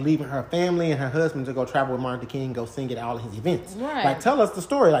adamant of leaving her family and her husband to go travel with Martin Luther King, go sing at all of his events? Right. Like, tell us the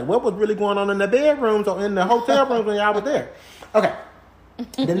story. Like, what was really going on in the bedrooms or in the hotel rooms when y'all was there? Okay.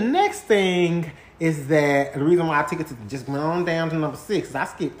 The next thing is that the reason why I took it to just went on down to number 6 is I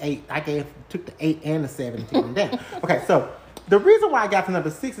skipped 8. Took the 8 and the 7 and took them down. Okay, so the reason why I got to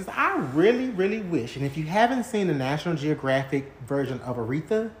number 6 is I really, really wish, and if you haven't seen the National Geographic version of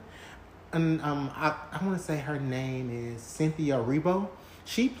Aretha, and I want to say her name is Cynthia Erivo.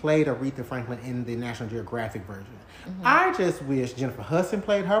 She played Aretha Franklin in the National Geographic version. Mm-hmm. I just wish Jennifer Hudson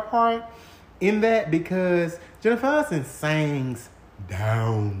played her part in that, because Jennifer Hudson sings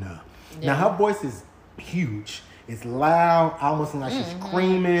down. Now her voice is huge. It's loud, almost like she's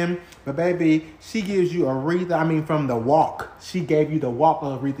screaming. But baby, she gives you Aretha. I mean, from the walk, she gave you the walk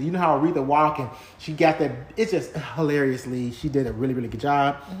of Aretha. You know how Aretha walk, and she got that. It's just hilariously. She did a really, really good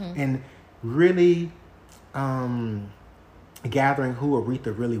job, and really gathering who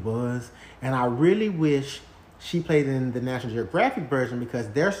Aretha really was. And I really wish she played in the National Geographic version because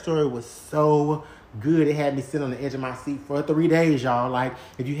their story was so good. It had me sitting on the edge of my seat for 3 days, y'all. Like,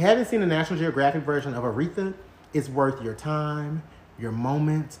 if you haven't seen the National Geographic version of Aretha, it's worth your time, your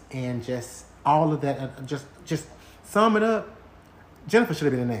moment, and just all of that. Just sum it up. Jennifer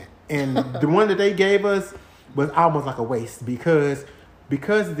should have been in that. And the one that they gave us was almost like a waste because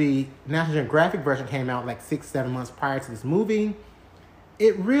the National Geographic version came out like 6-7 months prior to this movie.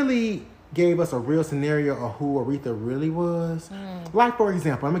 It really gave us a real scenario of who Aretha really was. Like, for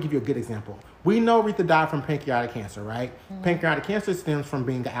example, I'm going to give you a good example. We know Aretha died from pancreatic cancer, right? Pancreatic cancer stems from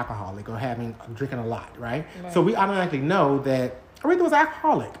being an alcoholic or drinking a lot, right? So we automatically know that Aretha was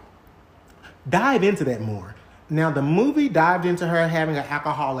alcoholic. Dive into that more. Now, the movie dived into her having an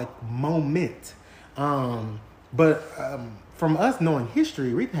alcoholic moment. But from us knowing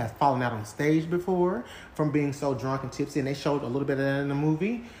history, Aretha has fallen out on stage before from being so drunk and tipsy, and they showed a little bit of that in the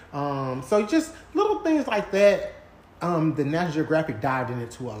movie. So just little things like that. The National Geographic dived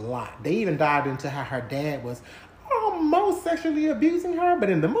into a lot. They even dived into how her dad was almost sexually abusing her,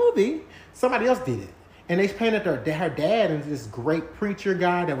 but in the movie, somebody else did it. And they painted her dad as this great preacher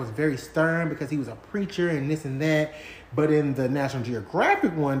guy that was very stern because he was a preacher and this and that. But in the National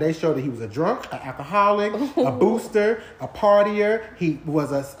Geographic one, they showed that he was a drunk, an alcoholic, a booster, a partier. He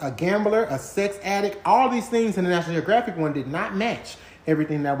was a gambler, a sex addict. All these things in the National Geographic one did not match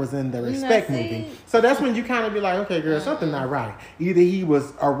everything that was in the Respect movie. So that's when you kind of be like, okay, girl, something not right. Either he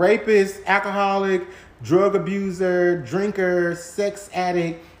was a rapist, alcoholic, drug abuser, drinker, sex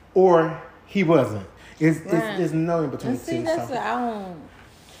addict, or he wasn't. It's no in between. See, that's what I don't.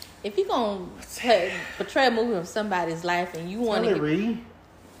 If you're gonna portray a movie of somebody's life and you want to,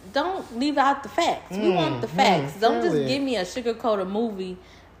 don't leave out the facts. We want the facts. Don't just give me a sugarcoated movie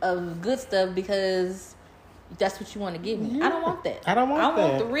of good stuff because that's what you want to give me. Yeah. I don't want that. I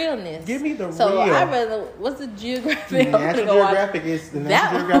want the realness. Give me the real. So I rather what's the Geographic? National Geographic is the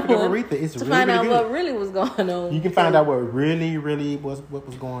National Geographic of Aretha. It's to really, find out really what really was going on. You can find out what really was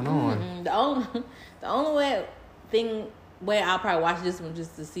going on. The only way I'll probably watch this one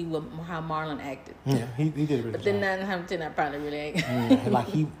just to see how Marlon acted. Yeah, he did a really But then 9 times 10, I probably really ain't. Yeah, like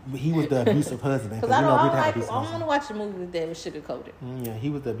he was the abusive husband. Because I don't want to watch a movie that was sugar coated. Yeah, he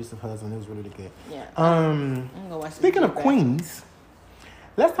was the abusive husband. It was really good. Yeah. I'm gonna watch. Speaking of queens,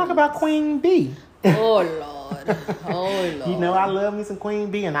 let's talk about Queen Bee. Oh Lord. You know I love me some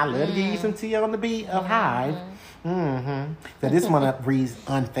Queen Bee, and I love to give you some tea on the beat of Hive. So this one reads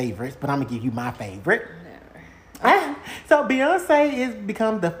unfavorites, but I'm gonna give you my favorite. So Beyonce has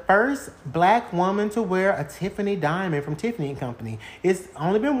become the first black woman to wear a Tiffany diamond from Tiffany & Company. It's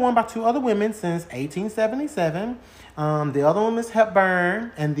only been worn by 2 other women since 1877. The other one is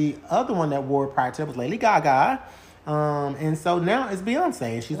Hepburn, and the other one that wore it prior to it was Lady Gaga. And so now it's Beyonce,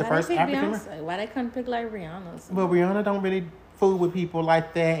 and she's the first African. Why they couldn't pick like Rihanna? Well, Rihanna don't really fool with people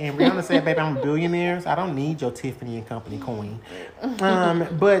like that, and Rihanna said, "Baby, I'm a billionaire, so I don't need your Tiffany & Company queen."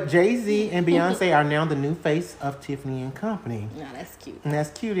 But Jay-Z and Beyonce are now the new face of Tiffany & Company. No, that's cute. And that's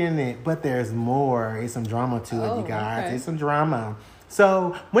cute, isn't it? But there's more. It's some drama to it, you guys. Okay. It's some drama.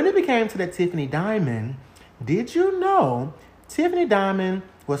 So when it became to the Tiffany diamond, did you know Tiffany diamond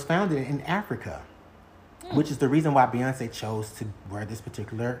was founded in Africa, which is the reason why Beyonce chose to wear this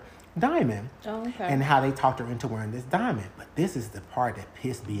particular diamond. Oh, okay. And how they talked her into wearing this diamond. But this is the part that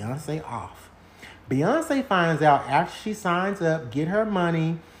pissed Beyonce off. Beyonce finds out after she signs up, get her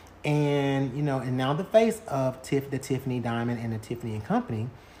money, and now the face of the Tiffany diamond and the Tiffany & Company,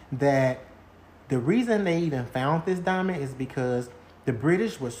 that the reason they even found this diamond is because the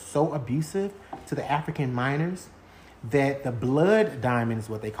British were so abusive to the African miners that the blood diamond is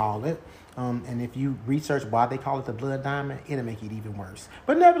what they call it. And if you research why they call it the blood diamond, it'll make it even worse.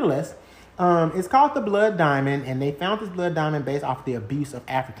 But nevertheless, it's called the blood diamond, and they found this blood diamond based off the abuse of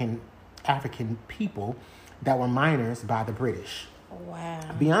African people that were miners by the British. Wow.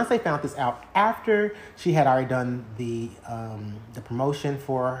 Beyonce found this out after she had already done the promotion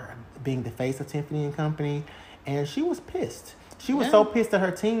for being the face of Tiffany & Company, and she was pissed. She was so pissed at her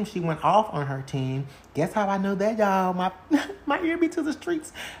team, she went off on her team. Guess how I know that, y'all? My ear be to the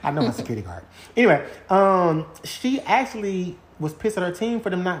streets. I know my security guard. Anyway, she actually was pissed at her team for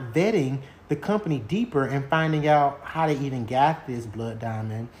them not vetting the company deeper and finding out how they even got this blood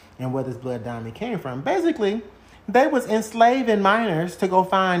diamond and where this blood diamond came from. Basically, they was enslaving minors to go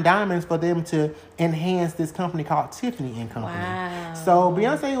find diamonds for them to enhance this company called Tiffany and Company. Wow. So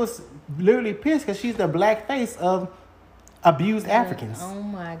Beyonce was literally pissed because she's the black face of abused Africans. Oh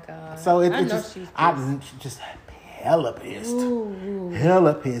my God. So I know she's just hella pissed. Ooh.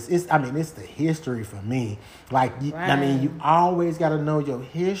 Hella pissed. It's the history for me. Like, I mean, you always got to know your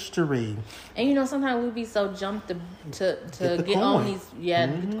history. And sometimes we be so jumped to get on these,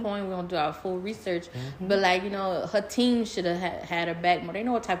 get the coin. We don't do our full research, but like her team should have had her back more. They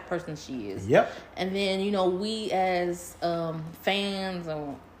know what type of person she is. Yep. And then we as fans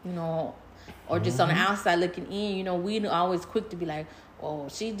or just on the outside looking in, we always quick to be like, oh,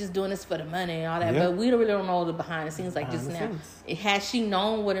 she's just doing this for the money and all that. Yep. But we really don't know the behind the scenes like just now. Had she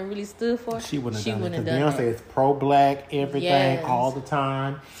known what it really stood for, she wouldn't have done it. Beyonce is pro-black, everything, all the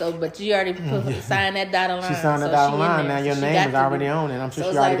time. So, but you already signed that dotted line. She signed that dotted line. Now your name is already on it. I'm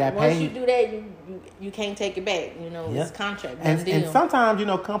sure she already got paid. Once you do that, you can't take it back. It's contract. And sometimes,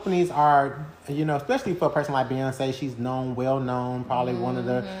 companies are, especially for a person like Beyonce, she's well known, probably one of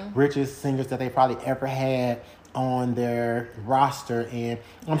the richest singers that they probably ever had on their roster. And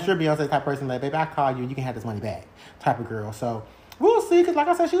I'm sure Beyonce's the type of person like, baby, I call you, you can have this money back type of girl. So we'll see, because like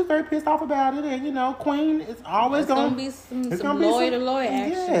I said, she was very pissed off about it. And Queen is always going to be some lawyer to lawyer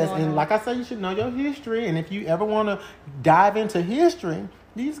action. Yes, and like I said, you should know your history. And if you ever want to dive into history,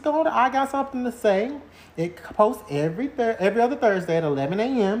 you just go to I Got Something to Say. It posts every other Thursday at 11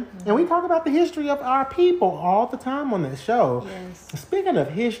 a.m. And we talk about the history of our people all the time on this show. Yes. Speaking of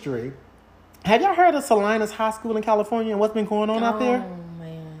history, have y'all heard of Salinas High School in California and what's been going on out there? Oh,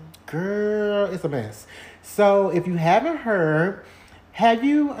 man. Girl, it's a mess. So if you haven't heard, have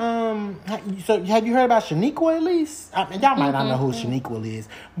you heard about Shaniqua at least? I mean, y'all might not know who Shaniqua is.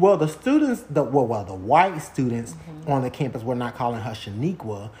 Well, the students, the white students on the campus were not calling her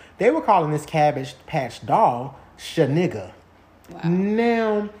Shaniqua. They were calling this Cabbage Patch doll Shanigga. Wow.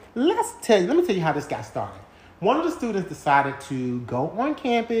 Now, let me tell you how this got started. One of the students decided to go on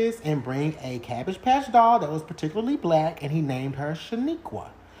campus and bring a Cabbage Patch doll that was particularly black, and he named her Shaniqua.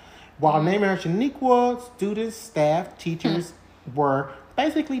 While naming her Shaniqua, students, staff, teachers were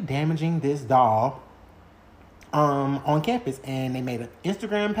basically damaging this doll on campus. And they made an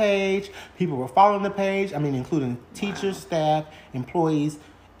Instagram page. People were following the page. I mean, including teachers, staff, employees,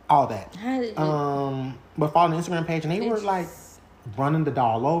 all that. Were following the Instagram page, and they were like running the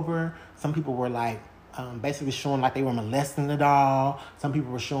doll over. Some people were like, basically showing like they were molesting the doll. Some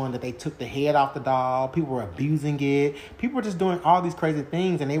people were showing that they took the head off the doll. People were abusing it. People were just doing all these crazy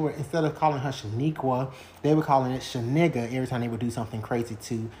things, and they were, instead of calling her Shaniqua, they were calling it Shanigga every time they would do something crazy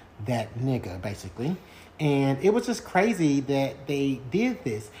to that nigga, basically. And it was just crazy that they did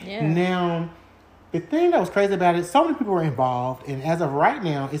this. Yeah. Now, the thing that was crazy about it, so many people were involved, and as of right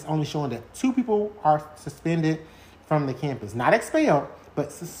now, it's only showing that 2 people are suspended from the campus. Not expelled, but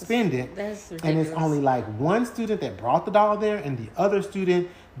suspended. That's ridiculous. And it's only like 1 student that brought the doll there, and the other student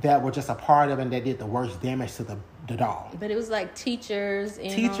that were just a part of it and that did the worst damage to the doll. But it was like teachers,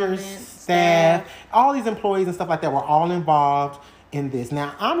 staff, all these employees and stuff like that were all involved in this.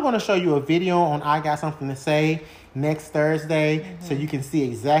 Now, I'm going to show you a video on I Got Something to Say next Thursday, so you can see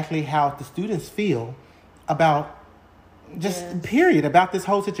exactly how the students feel about period, about this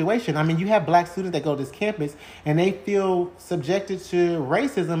whole situation. I mean, you have black students that go to this campus and they feel subjected to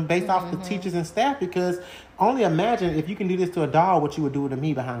racism based off the teachers and staff, because only imagine if you can do this to a doll, what you would do to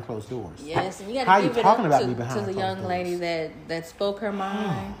me behind closed doors. Yes, and you got to give it up to the young lady that spoke her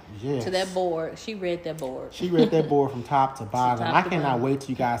mind to that board. She read that board. She read that board from top to bottom. I cannot wait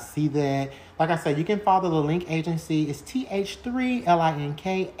till you guys see that. Like I said, you can follow the Link Agency. It's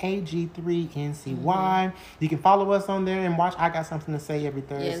TH3LINKAG3NCY. You can follow us on there and watch I Got Something to Say every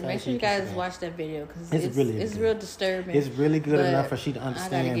Thursday. Yes, make sure you guys watch that video, because it's real disturbing. It's really good enough for she to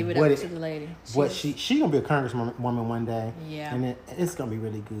understand. I gotta give it up to the lady. She gonna be a congresswoman one day. Yeah, and it's gonna be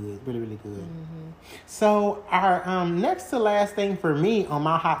really good, really good. So our next to last thing for me on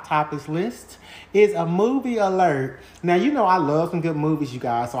my hot topics list is a movie alert. Now, I love some good movies, you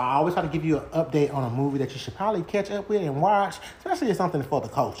guys, so I always try to give you an update on a movie that you should probably catch up with and watch, especially if it's something for the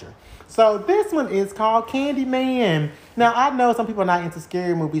culture. So this one is called Candyman. Now, I know some people are not into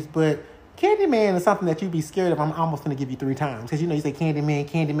scary movies, but Candyman is something that you'd be scared of. I'm almost going to give you 3 times, because you say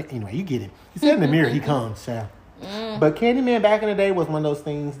Candyman. Anyway, you get it. You said in the mirror, he comes, child. But Candyman back in the day was one of those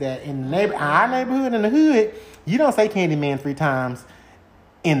things that in our neighborhood, in the hood, you don't say Candyman 3 times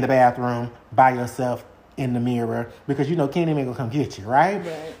in the bathroom by yourself in the mirror, because Candyman gonna come get you, right?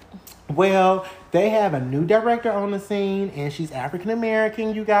 Well, they have a new director on the scene, and she's African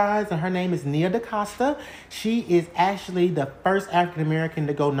American, you guys, and her name is Nia DaCosta. She is actually the first African American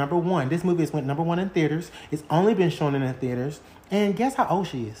to go #1. This movie has went #1 in theaters. It's only been shown in the theaters. And guess how old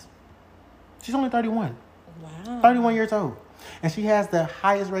she is? She's only 31. Wow. 31 years old. And she has the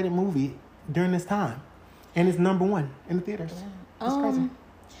highest rated movie during this time. And it's #1 in the theaters. Yeah. It's crazy.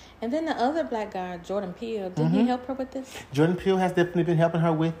 And then the other black guy, Jordan Peele, didn't he help her with this? Jordan Peele has definitely been helping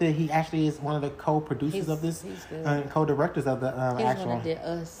her with it. He actually is one of the co-producers of this, co-directors of the actual. One that did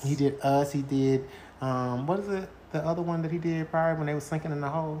Us. He did Us. He did what is it? The other one that he did prior when they were sinking in the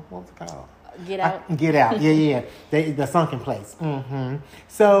hole. What was it called? Get Out. Get Out. Yeah. The Sunken Place. Mm-hmm.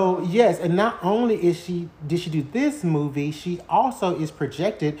 So yes, and not only did she do this movie, she also is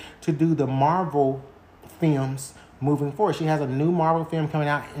projected to do the Marvel films moving forward. She has a new Marvel film coming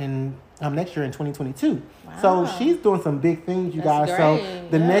out in next year in 2022. Wow. So she's doing some big things, you guys. Great. So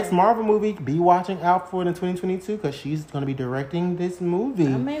the next Marvel movie, be watching out for it in 2022 because she's going to be directing this movie.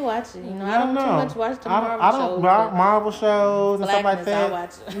 I may watch it. I don't too much watch the Marvel shows. Marvel shows and stuff like that. I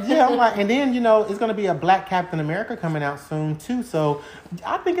watch it. Yeah, I'm like, and then it's going to be a Black Captain America coming out soon too. So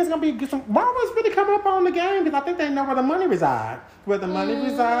I think it's going to be some. Marvel's really coming up on the game because I think they know where the money resides. Where the money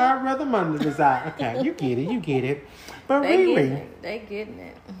resides, where the money resides. Okay, you get it. But really, they getting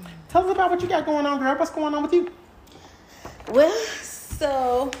it. Tell us about what you got going on, girl. What's going on with you? Well,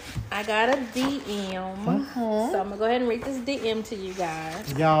 so I got a DM. So I'm going to go ahead and read this DM to you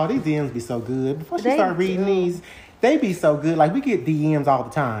guys. Y'all, these DMs be so good. Before she start reading these, they be so good. Like, we get DMs all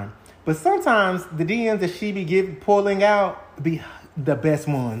the time. But sometimes the DMs that she be pulling out be the best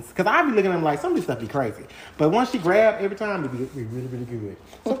ones. Because I be looking at them like, some of this stuff be crazy. But once she grab every time, it be really, really good.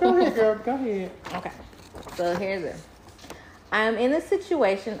 So go ahead, girl. Go ahead. Okay. So here's it. I am in a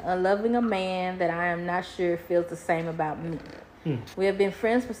situation of loving a man that I am not sure feels the same about me. We have been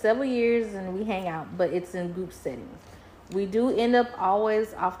friends for several years and we hang out, but it's in group settings. We do end up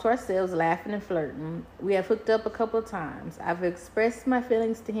always off to ourselves, laughing and flirting. We have hooked up a couple of times. I've expressed my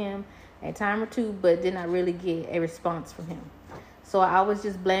feelings to him a time or two, but did not really get a response from him. So I was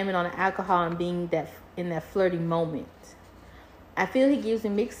just blaming on the alcohol and being in that flirty moment. I feel he gives me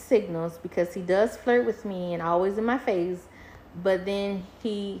mixed signals because he does flirt with me and always in my face, but then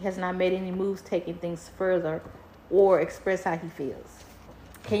he has not made any moves taking things further or express how he feels.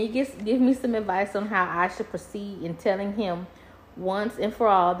 Can you give me some advice on how I should proceed in telling him once and for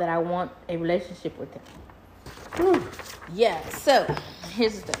all that I want a relationship with him? Yeah, so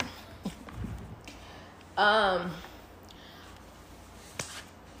here's the thing.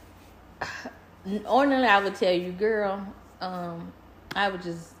 Ordinarily I would tell you, girl, I would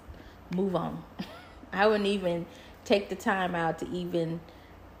just move on. I wouldn't even take the time out to even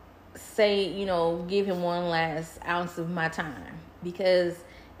say, give him one last ounce of my time. Because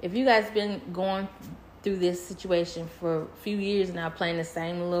if you guys been going through this situation for a few years now, playing the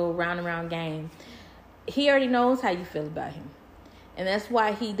same little round and round game, he already knows how you feel about him. And that's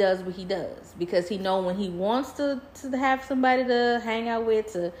why he does what he does. Because he knows when he wants to have somebody to hang out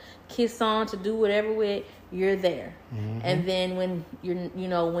with, to kiss on, to do whatever with, you're there. Mm-hmm. And then when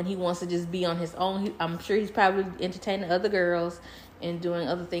when he wants to just be on his own, I'm sure he's probably entertaining other girls and doing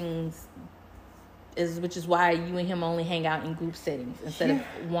other things, which is why you and him only hang out in group settings instead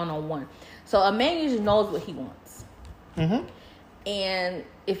of one-on-one. So a man usually knows what he wants. Mm-hmm. And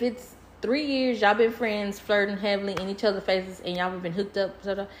if it's 3 years, y'all been friends, flirting heavily in each other's faces, and y'all have been hooked up,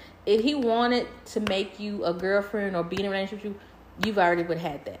 if he wanted to make you a girlfriend or be in a relationship with you, you've already would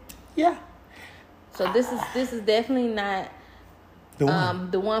have had that. Yeah. So this is definitely not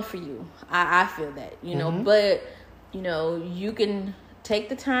the one for you. I feel that, mm-hmm. But you can take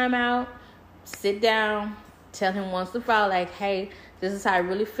the time out, sit down, tell him once and for all, like, hey, this is how I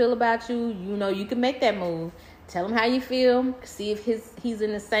really feel about you. You can make that move. Tell him how you feel. See if he's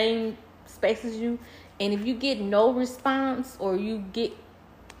in the same space as you. And if you get no response or you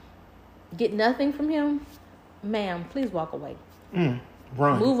get nothing from him, ma'am, please walk away.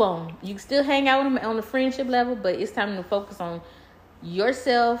 Run. Move on. You can still hang out with him on the friendship level, but it's time to focus on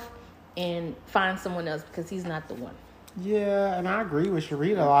yourself and find someone else because he's not the one. Yeah, and I agree with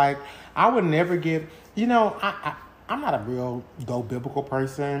Sharita. Like, I would never give, I'm not a real go biblical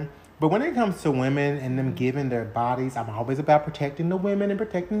person, but when it comes to women and them giving their bodies, I'm always about protecting the women and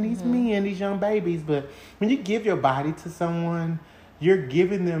protecting these men, these young babies. But when you give your body to someone, you're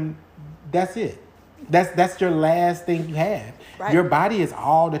giving them, that's it. That's your last thing you have. Right. Your body is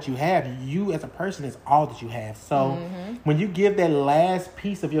all that you have. You as a person is all that you have. So when you give that last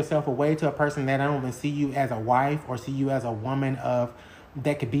piece of yourself away to a person that don't even see you as a wife or see you as a woman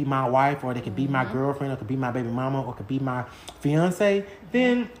that could be my wife or that could be my girlfriend or could be my baby mama or could be my fiance,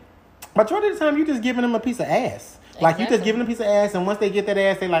 then majority of the time, you just giving them a piece of ass. Like, you just giving them a piece of ass, and once they get that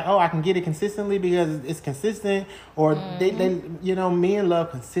ass, they like, oh, I can get it consistently because it's consistent. Or they, men love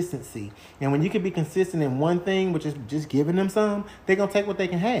consistency. And when you can be consistent in one thing, which is just giving them some, they're going to take what they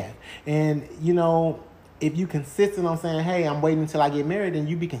can have. And, if you consistent on saying, hey, I'm waiting until I get married, and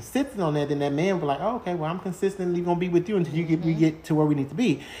you be consistent on that, then that man will be like, oh, okay, well, I'm consistently going to be with you until we get to where we need to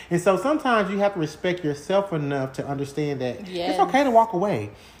be. And so sometimes you have to respect yourself enough to understand that it's okay to walk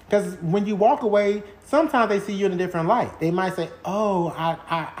away. Because when you walk away, sometimes they see you in a different light. They might say, oh,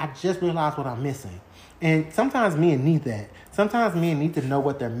 I just realized what I'm missing. And sometimes men need that. Sometimes men need to know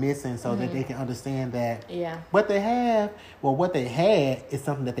what they're missing so that they can understand that what they have, what they had is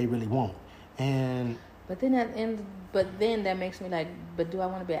something that they really want. And... But then that makes me like, but do I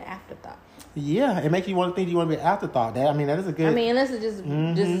want to be an afterthought? Yeah, it makes you want to think you want to be an afterthought. That is a good... unless it's just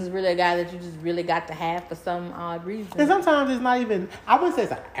this is really a guy that you just really got to have for some odd reason. And sometimes it's not even... I wouldn't say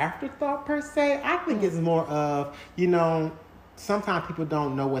it's an afterthought per se. I think it's more of, sometimes people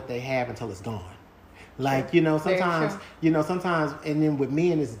don't know what they have until it's gone. Like, sometimes, and then with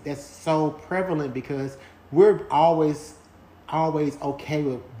men, that's so prevalent because we're always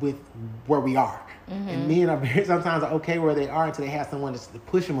okay with where we are. Mm-hmm. And men are sometimes okay where they are until they have someone to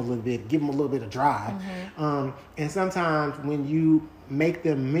push them a little bit, give them a little bit of drive. Mm-hmm. And sometimes when you make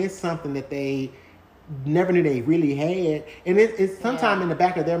them miss something that they never knew they really had, and it's sometimes in the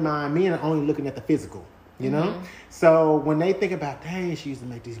back of their mind, men are only looking at the physical, you know? So when they think about, dang, she used to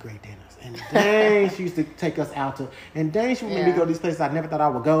make these great dinners, and dang, she used to take us out to, and dang, she would make me go to these places I never thought I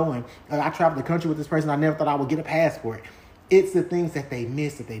would go, and I traveled the country with this person I never thought I would get a passport. It's the things that they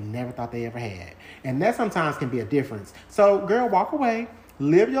miss that they never thought they ever had. And that sometimes can be a difference. So, girl, walk away.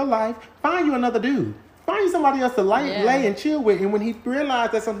 Live your life. Find you another dude. Find you somebody else to lay and chill with. And when he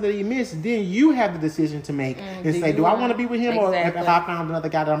realized that's something that he missed, then you have the decision to make and say, do I want to be with him? Or if I found another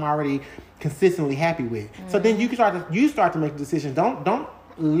guy that I'm already consistently happy with. So then you start to make the decision. Don't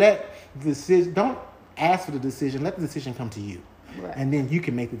ask for the decision. Let the decision come to you. Right. And then you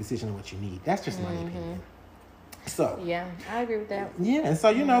can make the decision on what you need. That's just my opinion. So yeah, I agree with that. Yeah, and so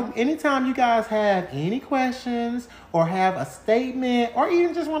anytime you guys have any questions or have a statement or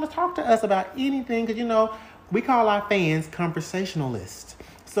even just want to talk to us about anything, because we call our fans conversationalists.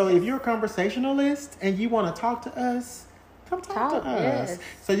 So if you're a conversationalist and you want to talk to us, come talk to us. Yes.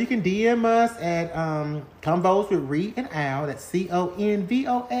 So you can DM us at Convos with Ree and Al. That's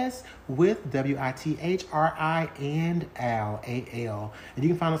CONVOS with WITHRI and Al, AL. And you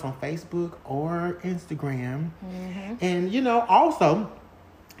can find us on Facebook or Instagram. Mm-hmm. And also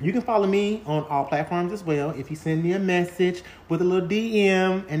you can follow me on all platforms as well. If you send me a message with a little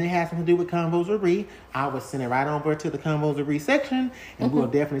DM and it has something to do with Convos with Ree, I will send it right over to the Convos with Ree section, and we'll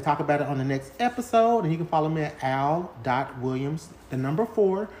definitely talk about it on the next episode. And you can follow me at al.williams,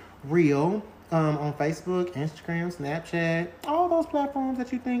 4, real, on Facebook, Instagram, Snapchat, all those platforms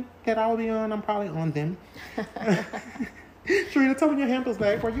that you think that I will be on. I'm probably on them. Sharita, tell me your handles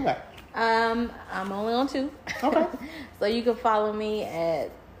back. Where you at? I'm only on 2. Okay. So you can follow me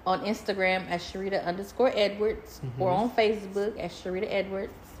on Instagram at Sharita_Edwards or on Facebook at Sharita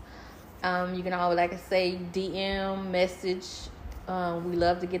Edwards. You can always, like I say, DM, message. We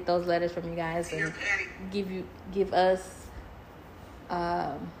love to get those letters from you guys and give you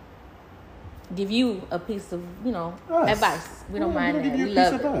a piece of, advice. We don't mind that. We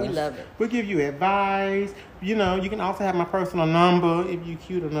love it. We love it. We'll give you advice. You can also have my personal number if you're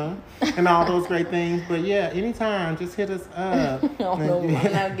cute enough and all those great things. But yeah, anytime, just hit us up.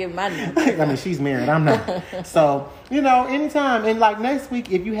 I'm not giving my number. She's married. I'm not. So, anytime. And like next week,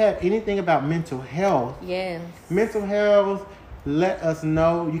 if you have anything about mental health. Yes. Mental health. Let us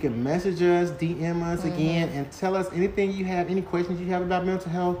know. You can message us, DM us again, and tell us anything you have, any questions you have about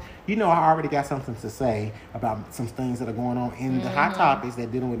mental health. I already got something to say about some things that are going on in the hot topics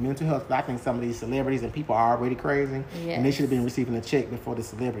that dealing with mental health. I think some of these celebrities and people are already crazy, and they should have been receiving a check before the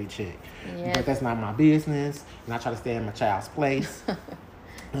celebrity check. Yes. But that's not my business, and I try to stay in my child's place.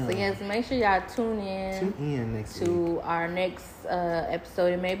 So yes, make sure y'all tune in next to week. Our next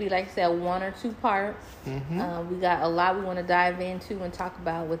episode. And maybe, like I said, 1 or 2 parts. We got a lot we want to dive into and talk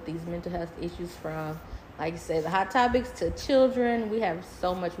about with these mental health issues, from, like you said, the hot topics to children. We have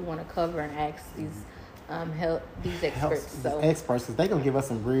so much we want to cover and ask these experts. Experts, they're going to give us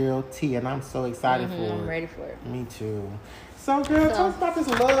some real tea, and I'm so excited for it. I'm ready for it. Me too. So, girl, tell us about this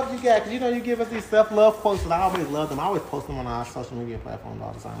love you got. Because, you give us these self-love quotes, and I always love them. I always post them on our social media platforms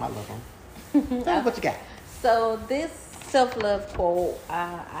all the time. I love them. Tell us what you got. So, this self-love quote,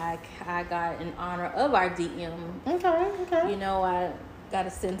 I got in honor of our DM. Okay. I got to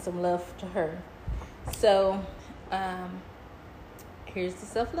send some love to her. So, Here's the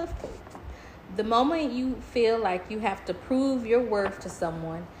self-love quote. The moment you feel like you have to prove your worth to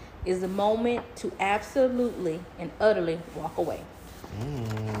someone is the moment to absolutely and utterly walk away.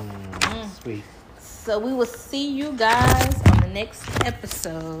 Sweet. So we will see you guys on the next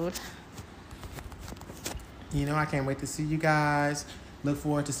episode. You know, I can't wait to see you guys. Look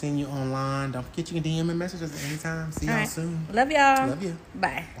forward to seeing you online. Don't forget you can DM and message us at any time. See y'all soon. Love y'all. Love you.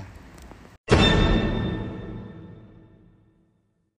 Bye. Bye.